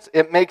addictions,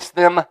 it makes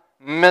them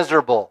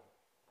miserable.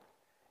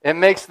 It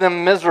makes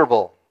them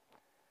miserable.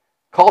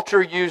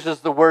 Culture uses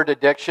the word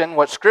addiction.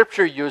 What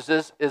Scripture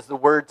uses is the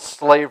word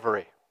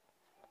slavery.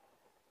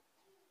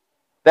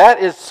 That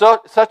is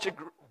such a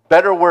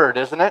better word,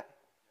 isn't it?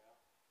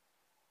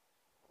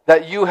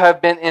 That you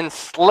have been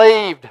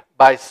enslaved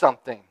by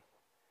something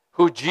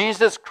who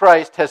Jesus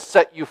Christ has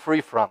set you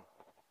free from.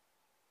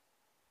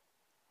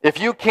 If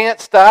you can't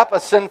stop a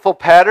sinful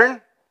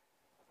pattern,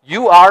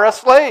 you are a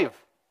slave.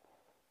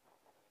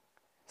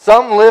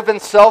 Some live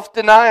in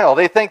self-denial.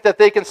 They think that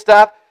they can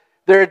stop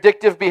their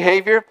addictive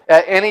behavior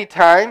at any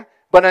time,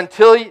 but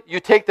until you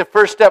take the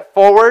first step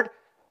forward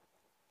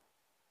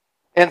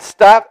and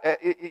stop,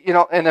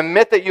 and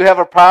admit that you have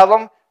a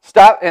problem,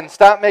 stop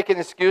making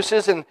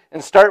excuses and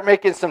start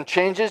making some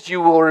changes,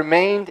 you will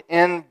remain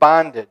in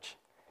bondage.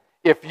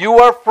 If you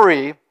are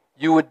free,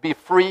 you would be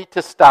free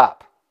to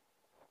stop.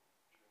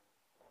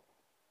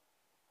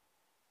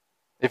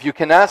 If you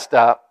cannot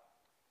stop,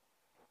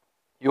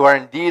 you are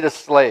indeed a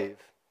slave,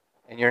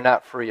 and you're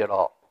not free at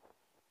all.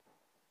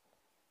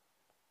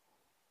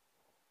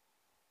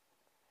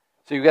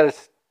 So you've got to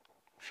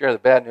share the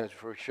bad news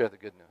before we share the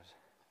good news.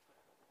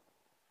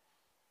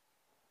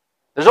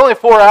 There's only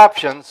 4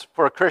 options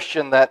for a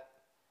Christian that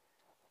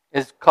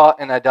is caught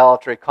in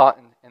idolatry, caught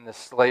in this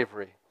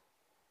slavery.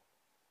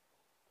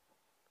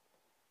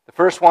 The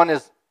first one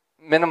is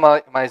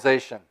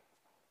minimization.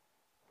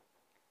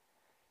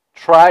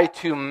 Try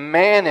to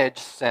manage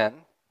sin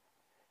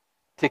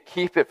to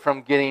keep it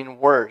from getting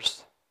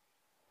worse.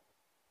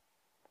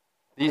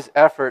 These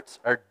efforts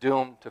are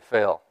doomed to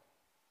fail.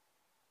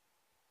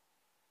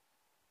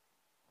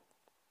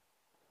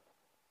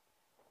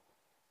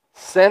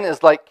 Sin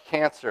is like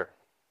cancer.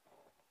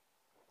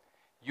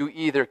 You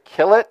either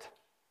kill it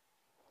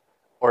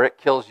or it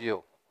kills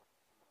you.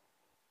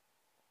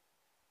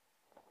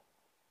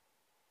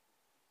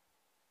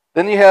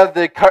 Then you have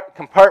the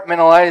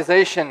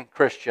compartmentalization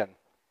Christian.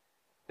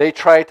 They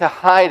try to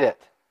hide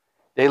it.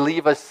 They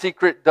leave a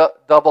secret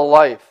double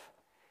life.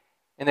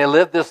 And they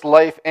live this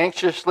life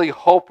anxiously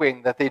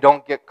hoping that they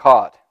don't get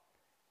caught,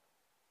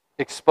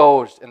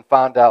 exposed, and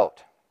found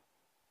out.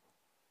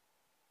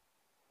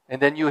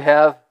 And then you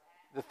have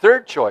the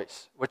third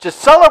choice, which is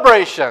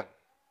celebration.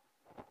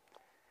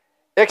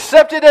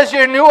 Accept it as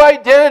your new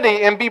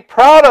identity and be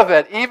proud of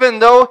it, even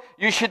though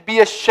you should be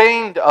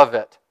ashamed of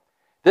it.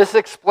 This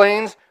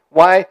explains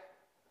why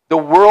the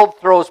world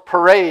throws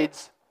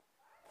parades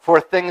for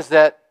things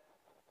that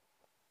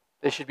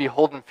they should be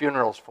holding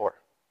funerals for.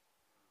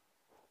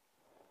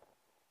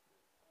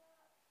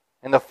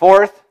 And the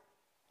fourth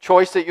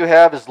choice that you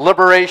have is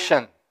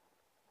liberation.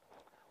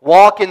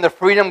 Walk in the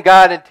freedom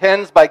God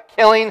intends by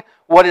killing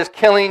what is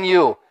killing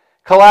you.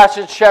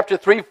 Colossians chapter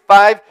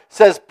 3:5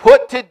 says,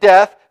 "Put to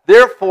death,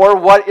 therefore,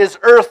 what is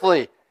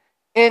earthly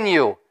in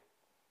you.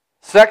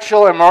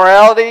 Sexual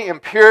immorality,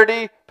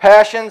 impurity,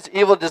 passions,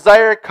 evil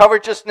desire,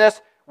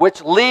 covetousness,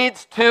 which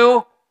leads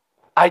to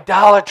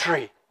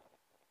idolatry."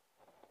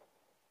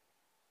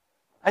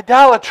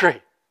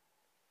 Idolatry.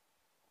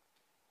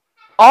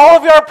 All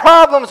of our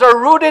problems are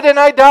rooted in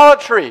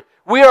idolatry.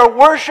 We are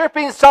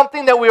worshiping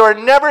something that we were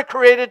never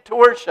created to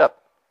worship.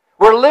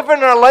 We're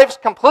living our lives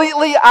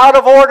completely out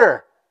of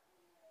order.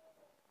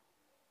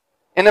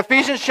 In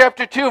Ephesians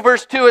chapter 2,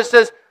 verse 2, it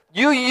says,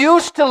 "You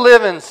used to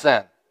live in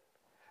sin,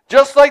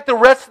 just like the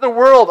rest of the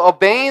world,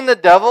 obeying the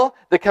devil,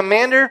 the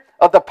commander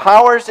of the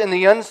powers in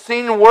the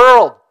unseen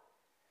world.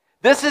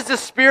 This is the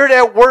spirit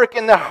at work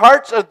in the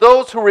hearts of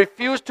those who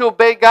refuse to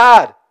obey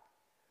God."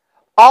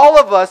 All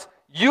of us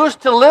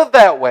used to live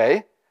that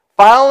way,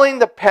 following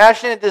the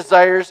passionate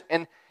desires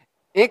and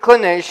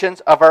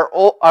inclinations of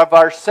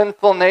our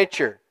sinful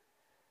nature.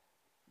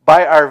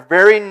 By our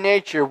very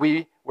nature,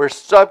 we were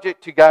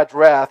subject to God's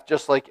wrath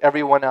just like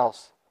everyone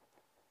else.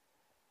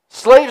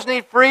 Slaves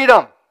need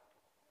freedom.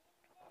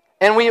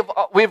 And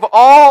we've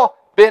all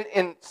been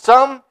in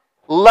some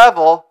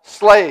level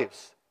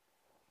slaves.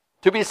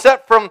 To be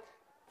set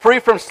free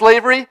from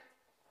slavery,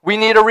 we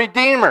need a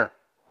redeemer.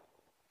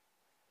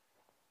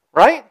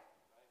 Right?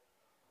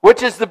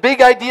 Which is the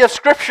big idea of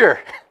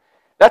Scripture.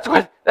 That's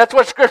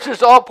what Scripture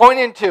is all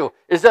pointing to,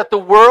 is that the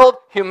world,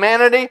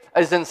 humanity,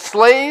 is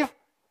enslaved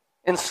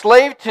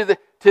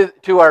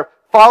to our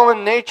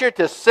fallen nature,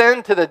 to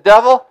sin, to the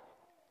devil,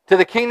 to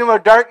the kingdom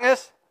of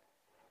darkness,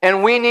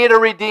 and we need a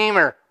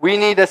redeemer. We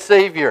need a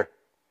savior.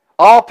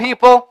 All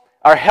people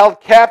are held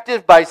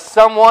captive by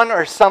someone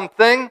or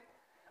something,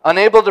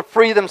 unable to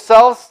free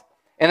themselves,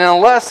 and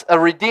unless a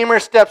redeemer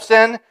steps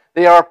in,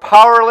 they are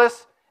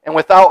powerless and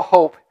without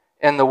hope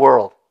in the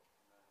world.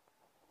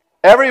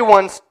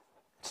 Everyone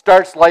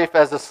starts life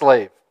as a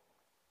slave.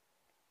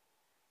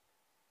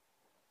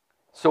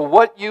 So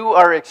what you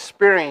are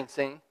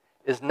experiencing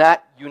is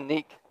not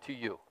unique to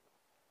you.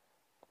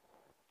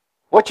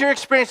 What you're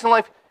experiencing in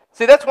life,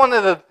 see, that's one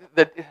of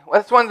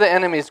the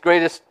enemy's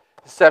greatest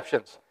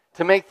deceptions,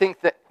 to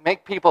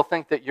make people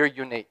think that you're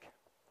unique,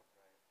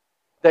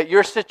 that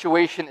your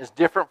situation is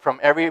different from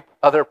every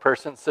other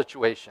person's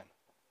situation.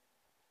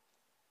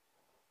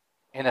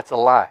 And it's a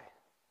lie.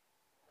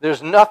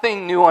 There's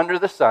nothing new under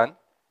the sun.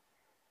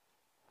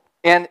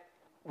 And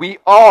we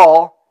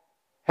all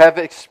have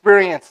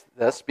experienced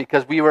this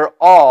because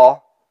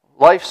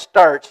life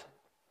starts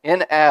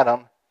in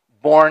Adam,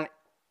 born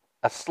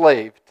a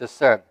slave to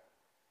sin.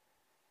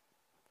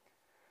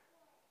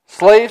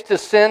 Slaves to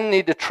sin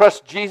need to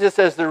trust Jesus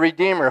as the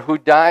Redeemer who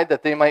died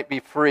that they might be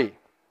free.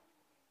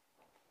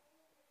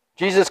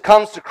 Jesus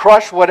comes to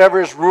crush whatever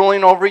is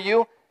ruling over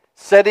you,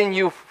 setting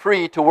you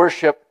free to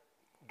worship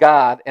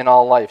God in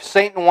all life.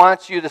 Satan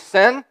wants you to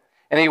sin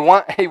And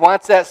he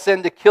wants that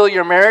sin to kill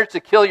your marriage,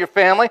 to kill your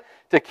family,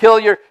 to kill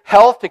your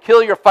health, to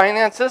kill your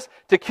finances,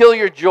 to kill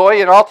your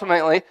joy, and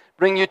ultimately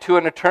bring you to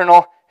an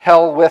eternal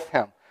hell with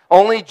him.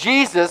 Only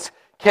Jesus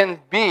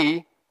can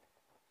redeem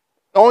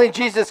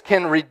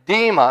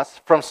us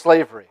from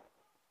slavery.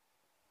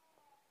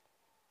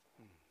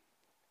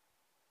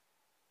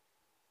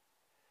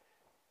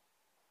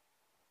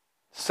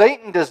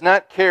 Satan does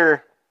not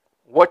care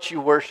what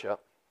you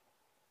worship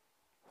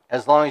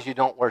as long as you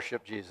don't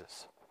worship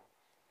Jesus.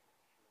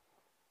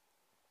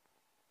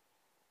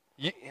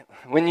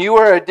 When you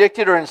are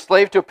addicted or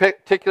enslaved to a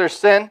particular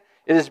sin,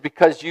 it is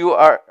because you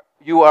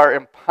are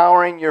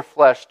empowering your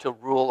flesh to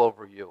rule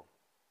over you.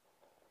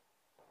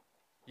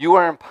 You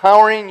are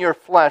empowering your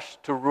flesh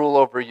to rule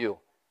over you.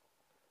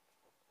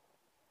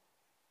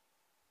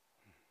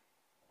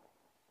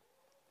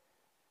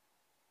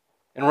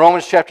 In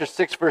Romans chapter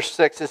 6, verse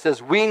 6, it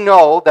says, "We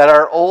know that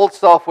our old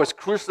self was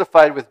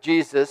crucified with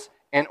Jesus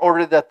in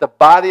order that the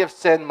body of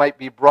sin might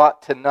be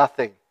brought to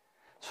nothing,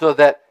 so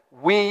that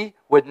we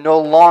would no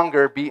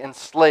longer be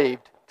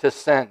enslaved to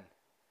sin.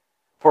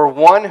 For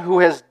one who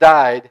has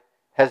died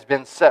has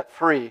been set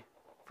free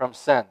from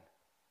sin."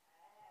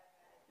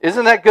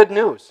 Isn't that good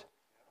news?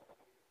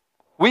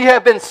 We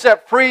have been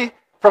set free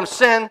from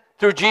sin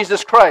through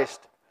Jesus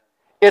Christ.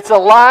 It's a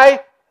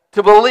lie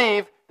to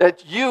believe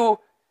that you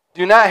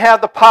do not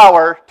have the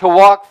power to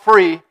walk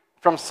free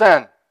from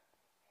sin.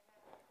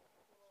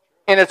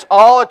 And it's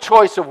all a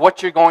choice of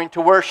what you're going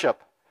to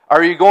worship.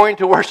 Are you going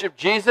to worship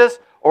Jesus,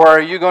 or are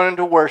you going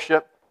to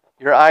worship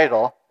your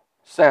idol,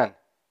 sin?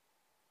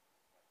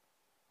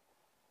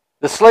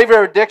 The slavery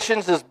of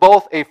addictions is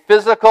both a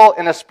physical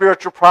and a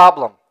spiritual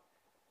problem.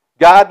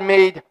 God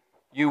made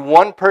you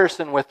one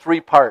person with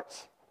three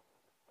parts,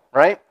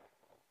 right?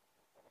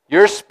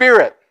 Your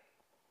spirit.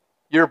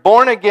 You're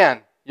born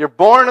again. You're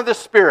born of the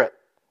Spirit.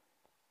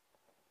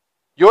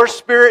 Your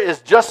spirit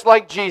is just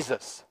like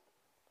Jesus.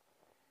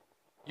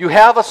 You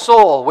have a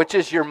soul, which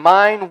is your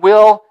mind,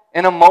 will,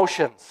 and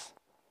emotions.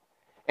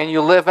 And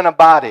you live in a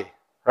body,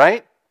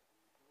 right?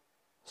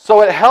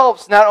 So it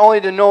helps not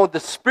only to know the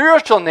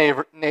spiritual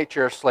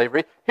nature of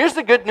slavery. Here's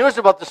the good news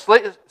about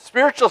the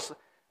spiritual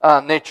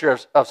nature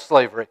of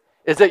slavery,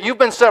 is that you've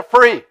been set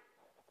free.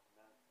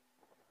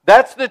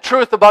 That's the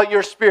truth about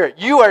your spirit.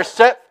 You are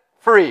set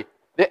free.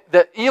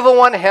 The evil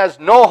one has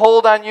no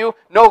hold on you,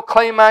 no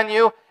claim on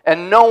you,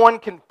 and no one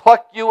can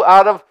pluck you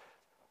out of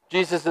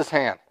Jesus'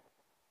 hand.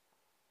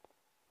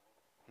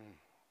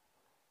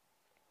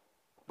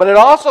 But it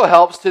also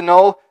helps to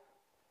know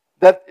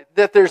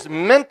that there's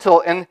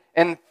mental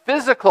and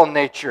physical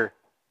nature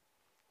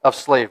of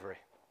slavery.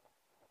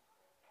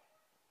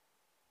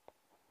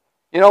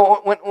 You know,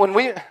 when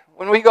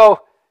we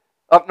go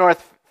up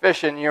north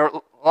fishing, you're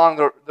along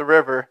the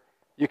river,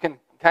 you can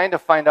kind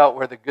of find out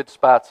where the good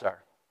spots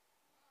are.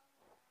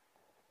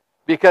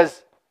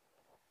 Because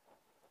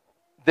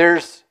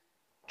there's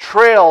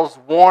trails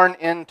worn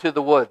into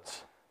the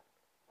woods.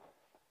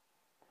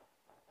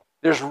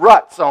 There's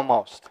ruts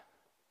almost.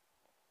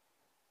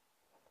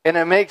 And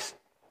it makes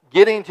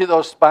getting to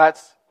those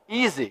spots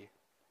easy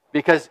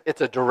because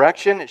it's a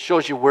direction. It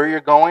shows you where you're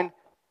going,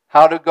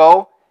 how to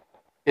go.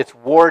 It's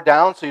wore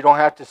down so you don't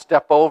have to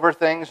step over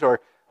things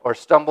or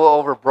stumble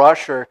over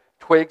brush or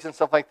twigs and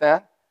stuff like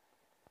that.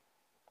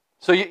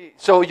 So you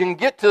can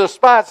get to those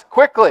spots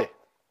quickly.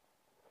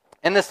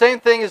 And the same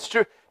thing is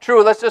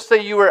true. Let's just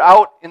say you were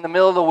out in the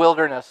middle of the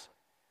wilderness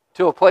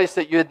to a place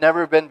that you had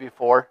never been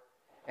before,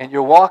 and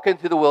you're walking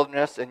through the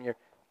wilderness and you're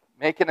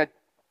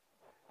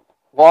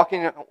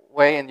walking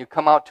away, and you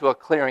come out to a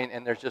clearing,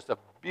 and there's just a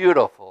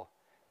beautiful,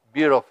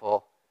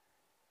 beautiful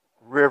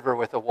river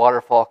with a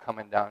waterfall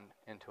coming down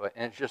into it.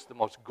 And it's just the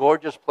most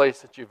gorgeous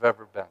place that you've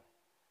ever been.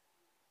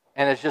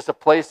 And it's just a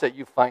place that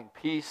you find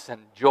peace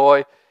and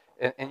joy,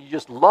 and you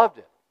just loved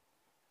it.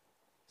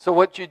 So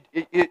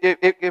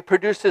it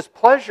produces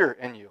pleasure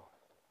in you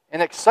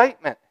and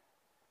excitement.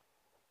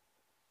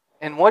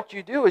 And what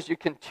you do is you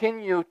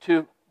continue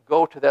to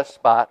go to that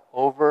spot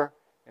over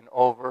and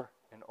over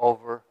and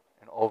over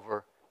and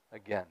over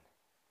again.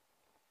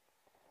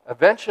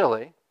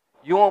 Eventually,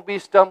 you won't be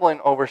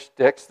stumbling over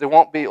sticks. There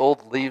won't be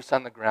old leaves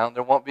on the ground.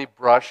 There won't be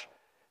brush.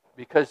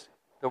 Because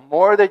the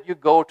more that you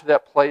go to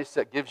that place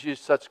that gives you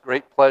such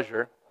great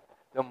pleasure,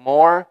 the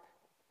more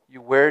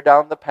you wear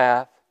down the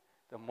path,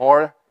 the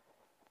more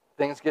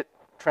things get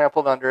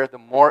trampled under,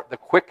 the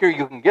quicker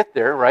you can get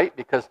there, right?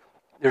 Because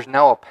there's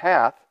now a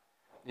path.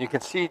 You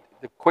can see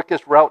the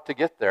quickest route to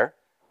get there.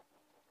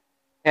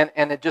 And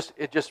it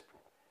just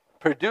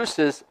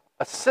produces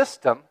a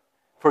system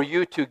for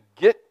you to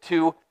get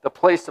to the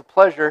place of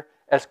pleasure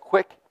as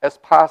quick as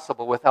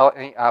possible without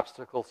any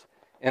obstacles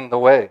in the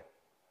way.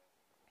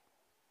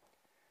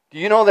 Do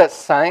you know that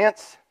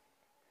science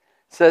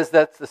says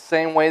that's the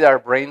same way that our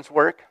brains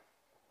work?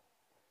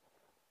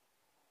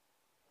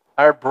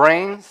 Our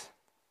brains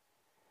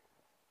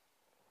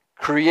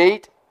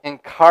create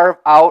and carve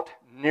out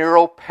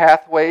neural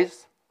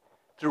pathways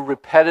through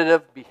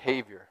repetitive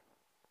behavior.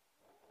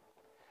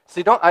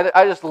 See,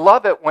 I just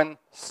love it when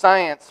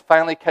science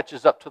finally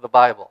catches up to the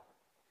Bible.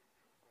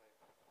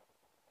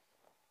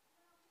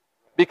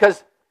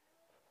 Because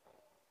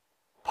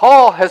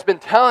Paul has been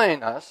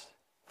telling us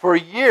for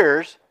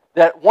years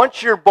that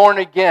once you're born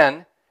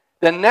again,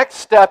 the next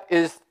step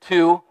is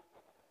to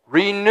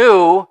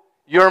renew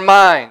your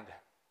mind.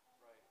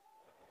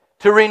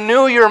 To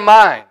renew your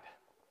mind.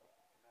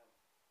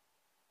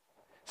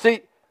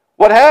 See,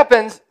 what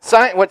happens,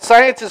 what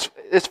science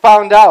has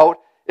found out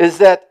is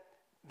that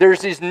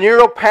there's these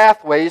neural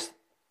pathways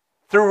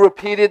through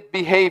repeated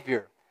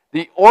behavior.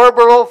 The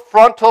orbital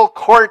frontal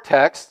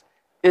cortex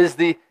is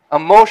the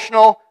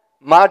emotional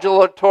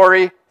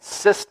modulatory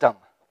system.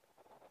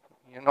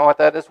 You know what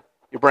that is?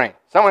 Your brain.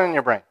 Somewhere in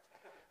your brain.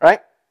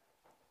 Right?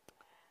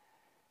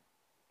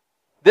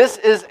 This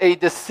is a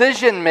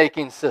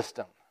decision-making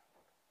system.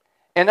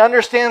 And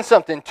understand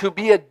something. To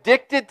be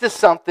addicted to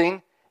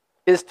something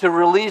is to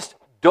release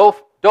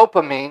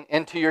dopamine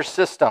into your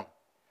system,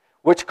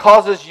 which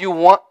causes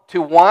you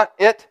to want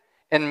it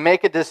and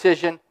make a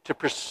decision to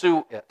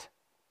pursue it.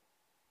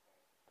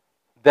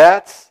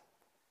 That's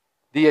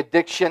the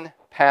addiction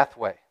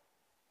pathway.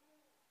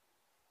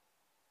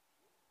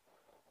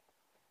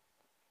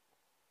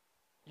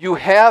 You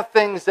have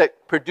things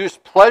that produce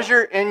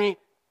pleasure in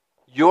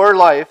your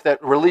life,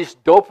 that release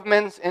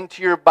dopamines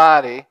into your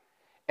body,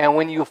 and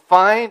when you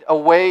find a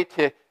way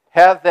to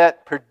have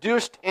that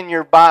produced in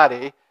your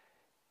body,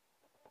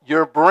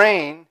 your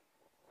brain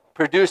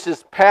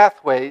produces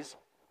pathways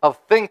of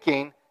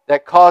thinking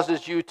that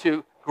causes you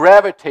to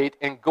gravitate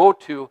and go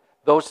to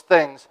those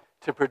things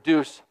to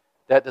produce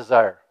that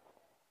desire.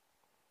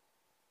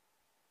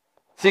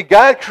 See,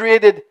 God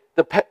created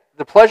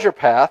the pleasure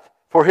path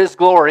for His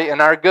glory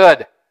and our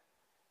good.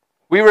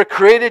 We were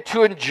created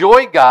to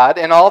enjoy God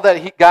and all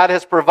that God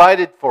has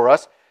provided for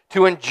us,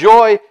 to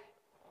enjoy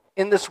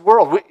in this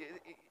world.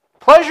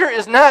 Pleasure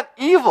is not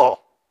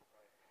evil.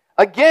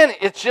 Again,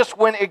 it's just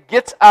when it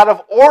gets out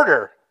of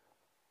order.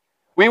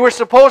 We were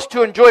supposed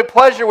to enjoy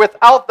pleasure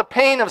without the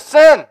pain of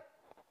sin.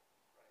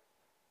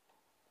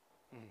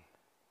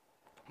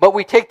 But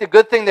we take the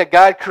good thing that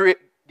God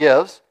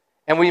gives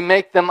and we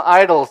make them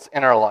idols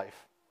in our life.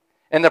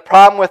 And the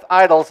problem with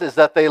idols is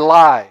that they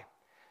lie.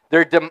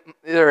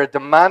 They're a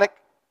demonic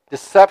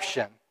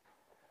deception.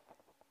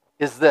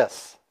 Is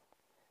this: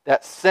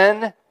 that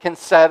sin can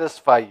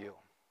satisfy you.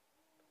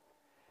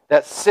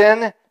 That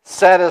sin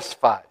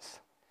satisfies.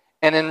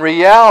 And in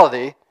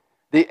reality,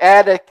 the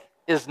addict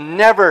is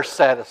never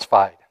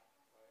satisfied.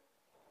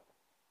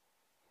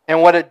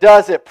 And what it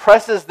does, it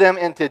presses them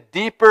into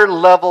deeper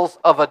levels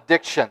of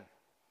addiction.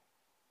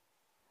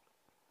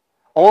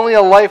 Only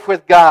a life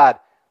with God,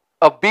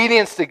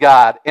 obedience to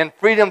God, and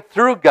freedom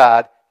through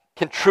God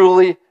can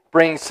truly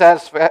bring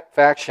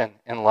satisfaction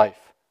in life.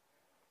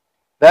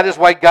 That is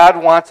why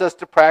God wants us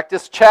to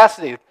practice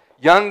chastity.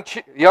 Young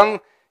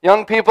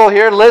people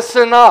here,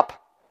 listen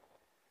up.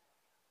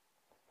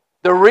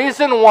 The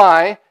reason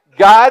why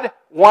God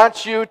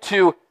wants you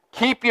to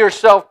keep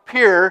yourself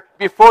pure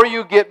before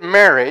you get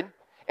married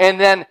and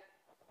then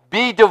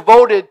be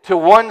devoted to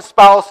one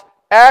spouse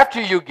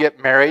after you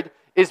get married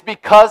is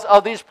because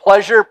of these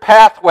pleasure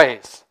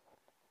pathways.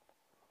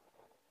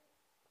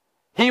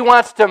 He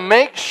wants to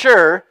make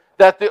sure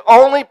that the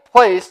only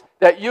place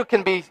that you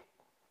can be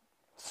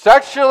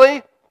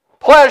sexually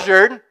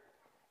pleasured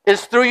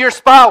is through your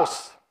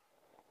spouse.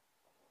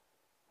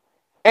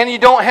 And you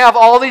don't have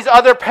all these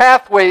other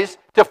pathways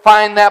to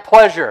find that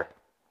pleasure.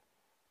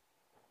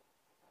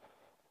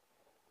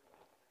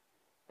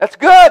 That's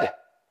good.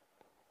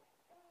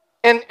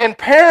 And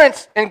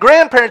parents and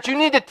grandparents, you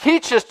need to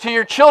teach this to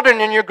your children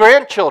and your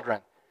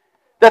grandchildren.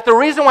 That the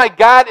reason why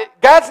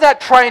God's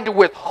not trying to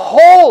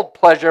withhold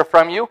pleasure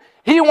from you.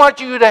 He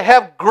wants you to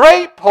have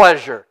great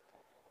pleasure.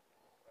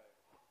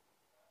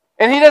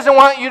 And He doesn't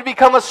want you to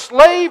become a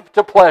slave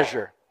to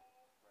pleasure.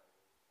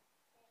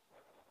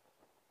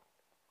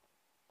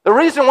 The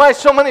reason why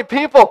so many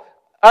people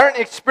aren't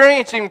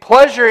experiencing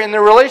pleasure in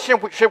their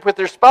relationship with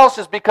their spouse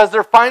is because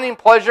they're finding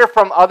pleasure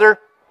from other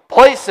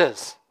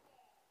places.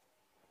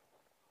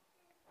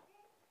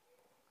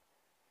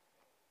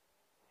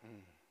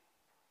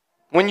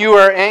 When you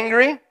are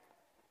angry,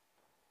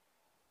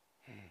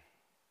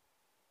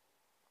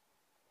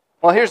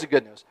 well, here's the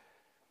good news.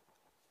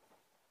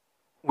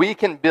 We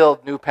can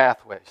build new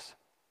pathways.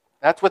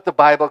 That's what the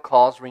Bible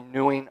calls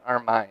renewing our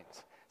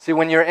minds. See,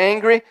 when you're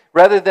angry,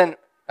 rather than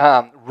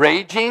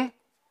raging,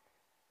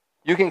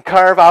 you can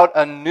carve out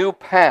a new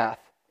path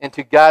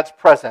into God's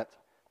presence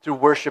through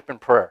worship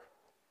and prayer.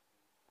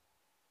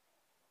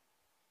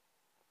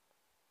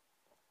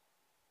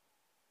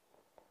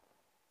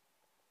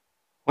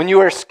 When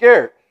you are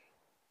scared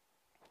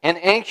and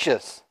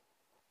anxious,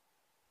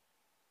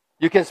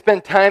 you can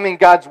spend time in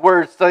God's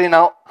Word studying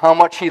out how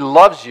much He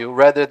loves you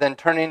rather than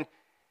turning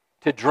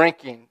to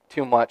drinking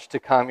too much to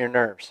calm your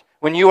nerves.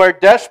 When you are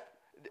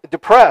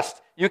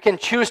depressed, you can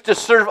choose to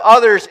serve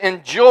others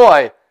in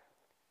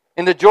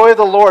the joy of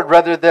the Lord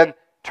rather than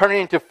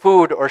turning to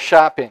food or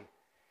shopping.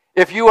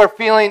 If you are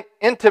feeling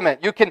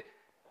intimate, you can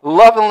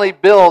lovingly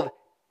build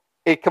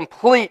a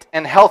complete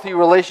and healthy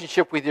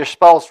relationship with your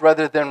spouse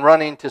rather than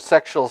running to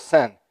sexual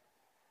sin.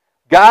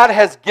 God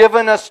has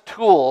given us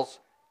tools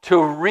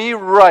to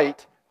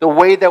rewrite the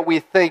way that we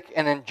think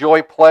and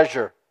enjoy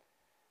pleasure.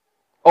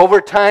 Over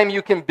time,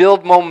 you can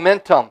build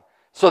momentum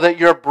so that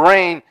your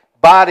brain,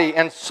 body,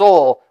 and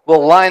soul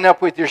will line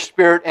up with your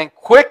spirit and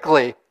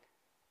quickly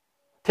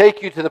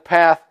take you to the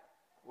path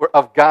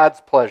of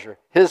God's pleasure,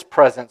 His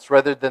presence,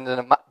 rather than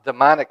the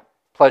demonic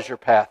pleasure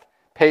path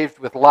paved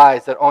with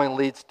lies that only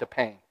leads to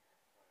pain.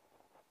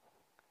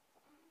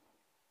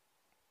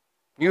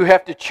 You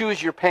have to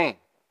choose your pain.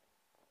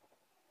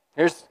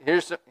 Here's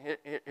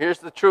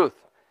the truth.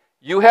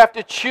 You have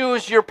to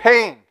choose your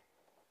pain.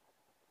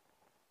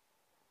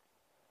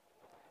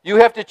 You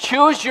have to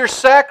choose your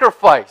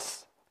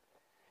sacrifice.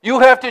 You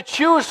have to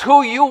choose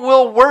who you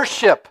will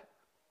worship.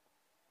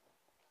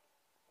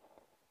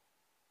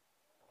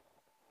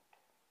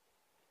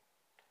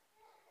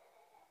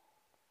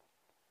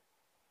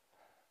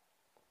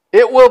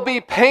 It will be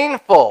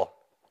painful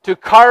to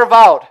carve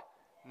out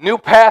new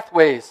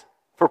pathways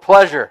for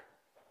pleasure.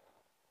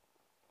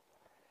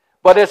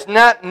 But it's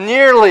not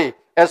nearly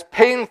as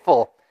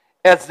painful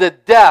as the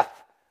death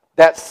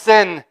that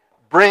sin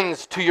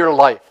brings to your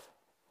life.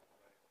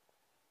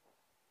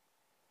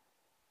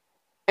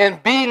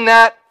 And be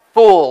not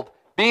fooled,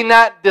 be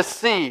not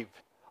deceived.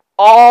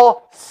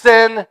 All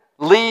sin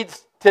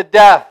leads to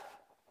death.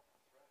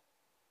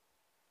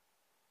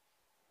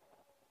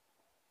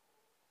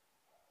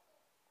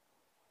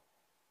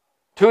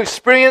 To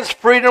experience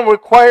freedom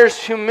requires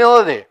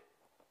humility.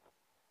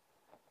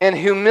 And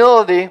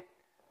humility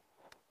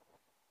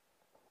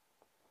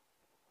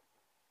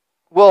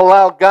will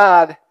allow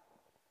God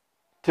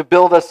to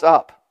build us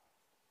up,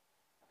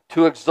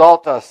 to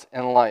exalt us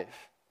in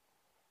life.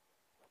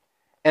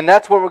 And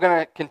that's what we're going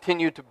to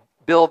continue to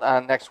build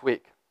on next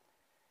week.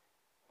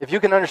 If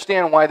you can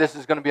understand why this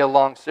is going to be a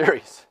long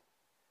series.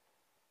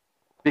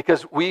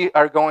 Because we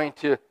are going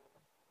to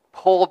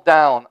pull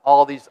down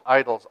all these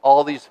idols,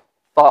 all these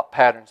thought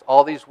patterns,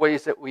 all these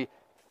ways that we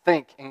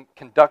think and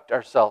conduct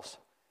ourselves.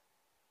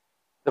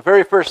 The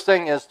very first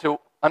thing is to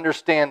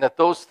understand that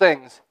those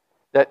things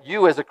that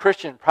you as a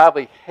Christian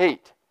probably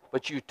hate,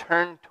 but you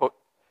turn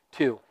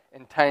to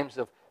in times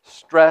of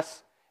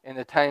stress, in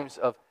the times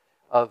of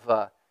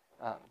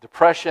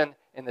depression,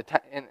 in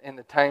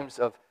the times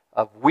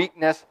of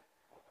weakness,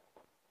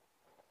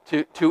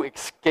 to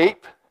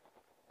escape,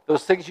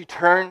 those things you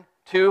turn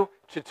to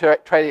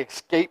try to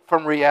escape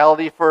from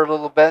reality for a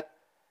little bit.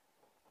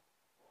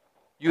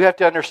 You have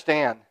to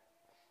understand,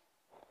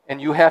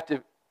 and you have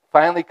to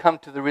finally come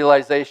to the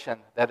realization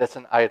that it's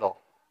an idol.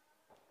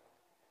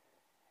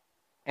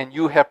 And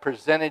you have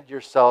presented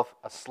yourself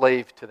a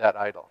slave to that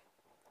idol.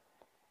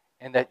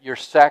 And that you're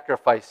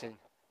sacrificing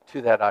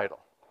to that idol.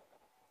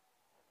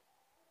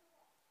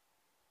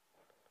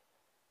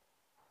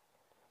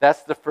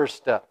 That's the first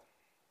step.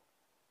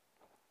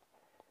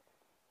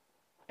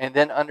 And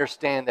then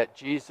understand that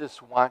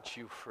Jesus wants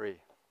you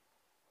free.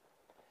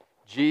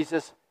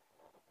 Jesus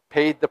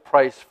paid the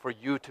price for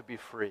you to be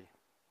free.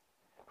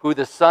 Who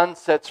the Son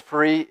sets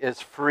free is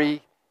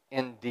free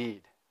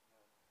indeed.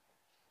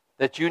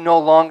 That you no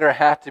longer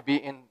have to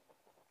be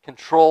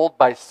controlled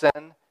by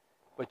sin,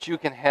 but you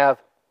can have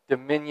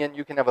dominion,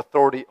 you can have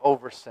authority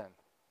over sin.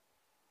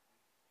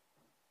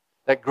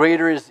 That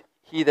greater is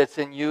He that's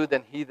in you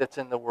than he that's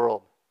in the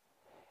world.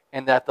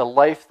 And that the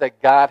life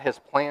that God has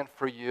planned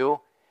for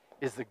you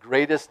is the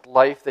greatest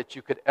life that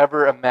you could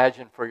ever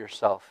imagine for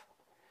yourself.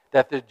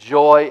 That the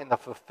joy and the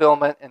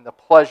fulfillment and the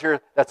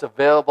pleasure that's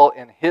available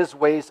in His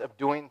ways of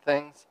doing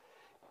things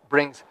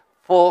brings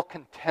full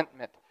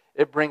contentment.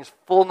 It brings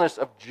fullness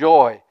of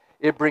joy.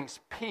 It brings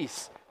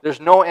peace. There's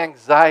no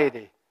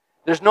anxiety.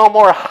 There's no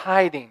more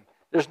hiding.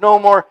 There's no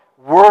more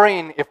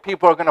worrying if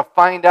people are going to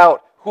find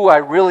out who I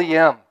really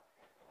am.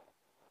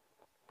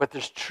 But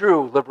there's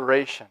true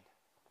liberation.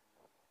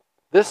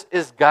 This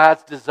is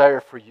God's desire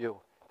for you.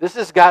 This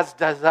is God's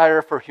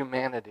desire for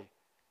humanity.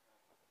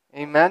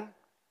 Amen?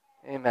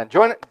 Amen.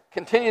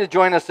 Continue to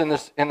join us in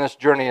this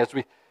journey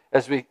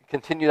as we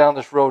continue down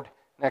this road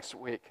next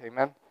week.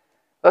 Amen.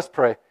 Let's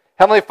pray.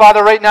 Heavenly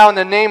Father, right now in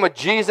the name of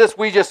Jesus,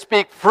 we just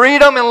speak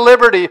freedom and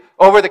liberty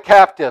over the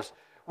captives.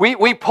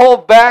 We pull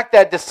back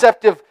that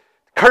deceptive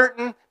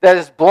curtain that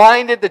has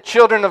blinded the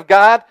children of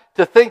God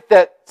to think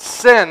that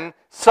sin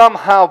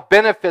somehow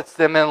benefits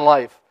them in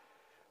life.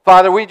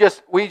 Father, we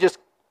just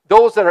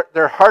those that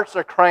their hearts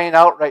are crying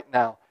out right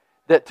now,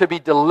 that to be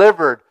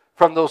delivered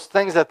from those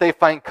things that they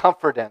find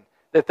comfort in,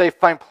 that they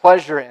find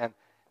pleasure in,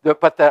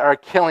 but that are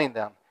killing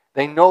them.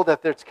 They know that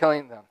it's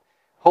killing them.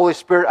 Holy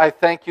Spirit, I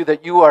thank you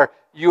that you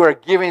are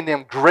giving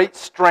them great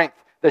strength,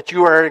 that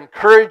you are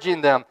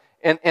encouraging them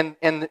in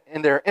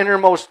their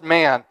innermost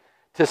man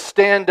to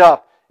stand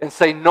up and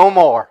say, no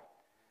more.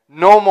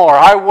 No more.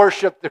 I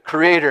worship the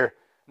Creator,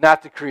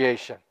 not the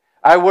creation.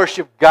 I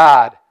worship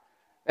God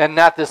and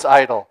not this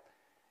idol.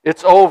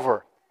 It's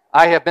over.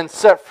 I have been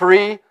set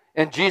free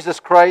in Jesus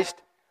Christ,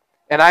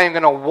 and I am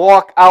going to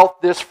walk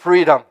out this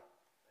freedom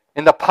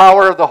in the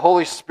power of the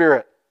Holy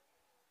Spirit.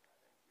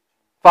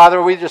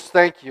 Father, we just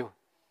thank you.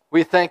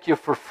 We thank you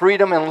for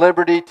freedom and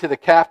liberty to the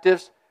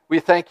captives. We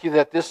thank you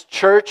that this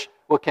church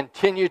will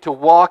continue to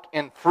walk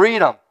in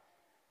freedom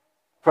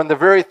from the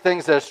very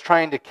things that is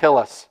trying to kill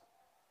us.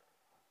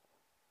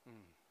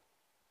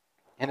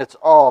 And it's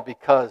all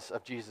because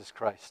of Jesus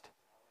Christ.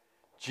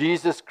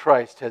 Jesus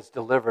Christ has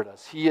delivered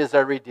us. He is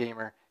our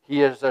Redeemer.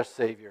 He is our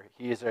Savior.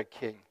 He is our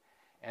King.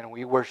 And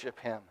we worship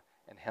Him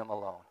and Him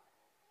alone.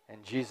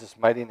 In Jesus'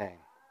 mighty name,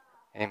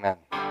 amen.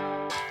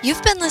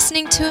 You've been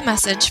listening to a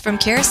message from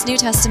Charis New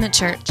Testament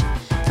Church.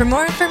 For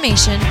more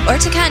information or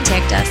to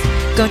contact us,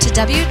 go to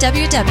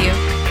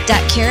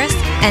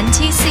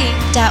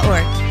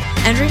www.charisntc.org.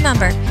 And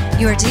remember,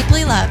 you are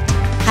deeply loved,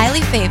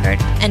 highly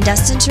favored, and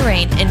destined to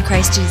reign in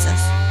Christ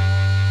Jesus.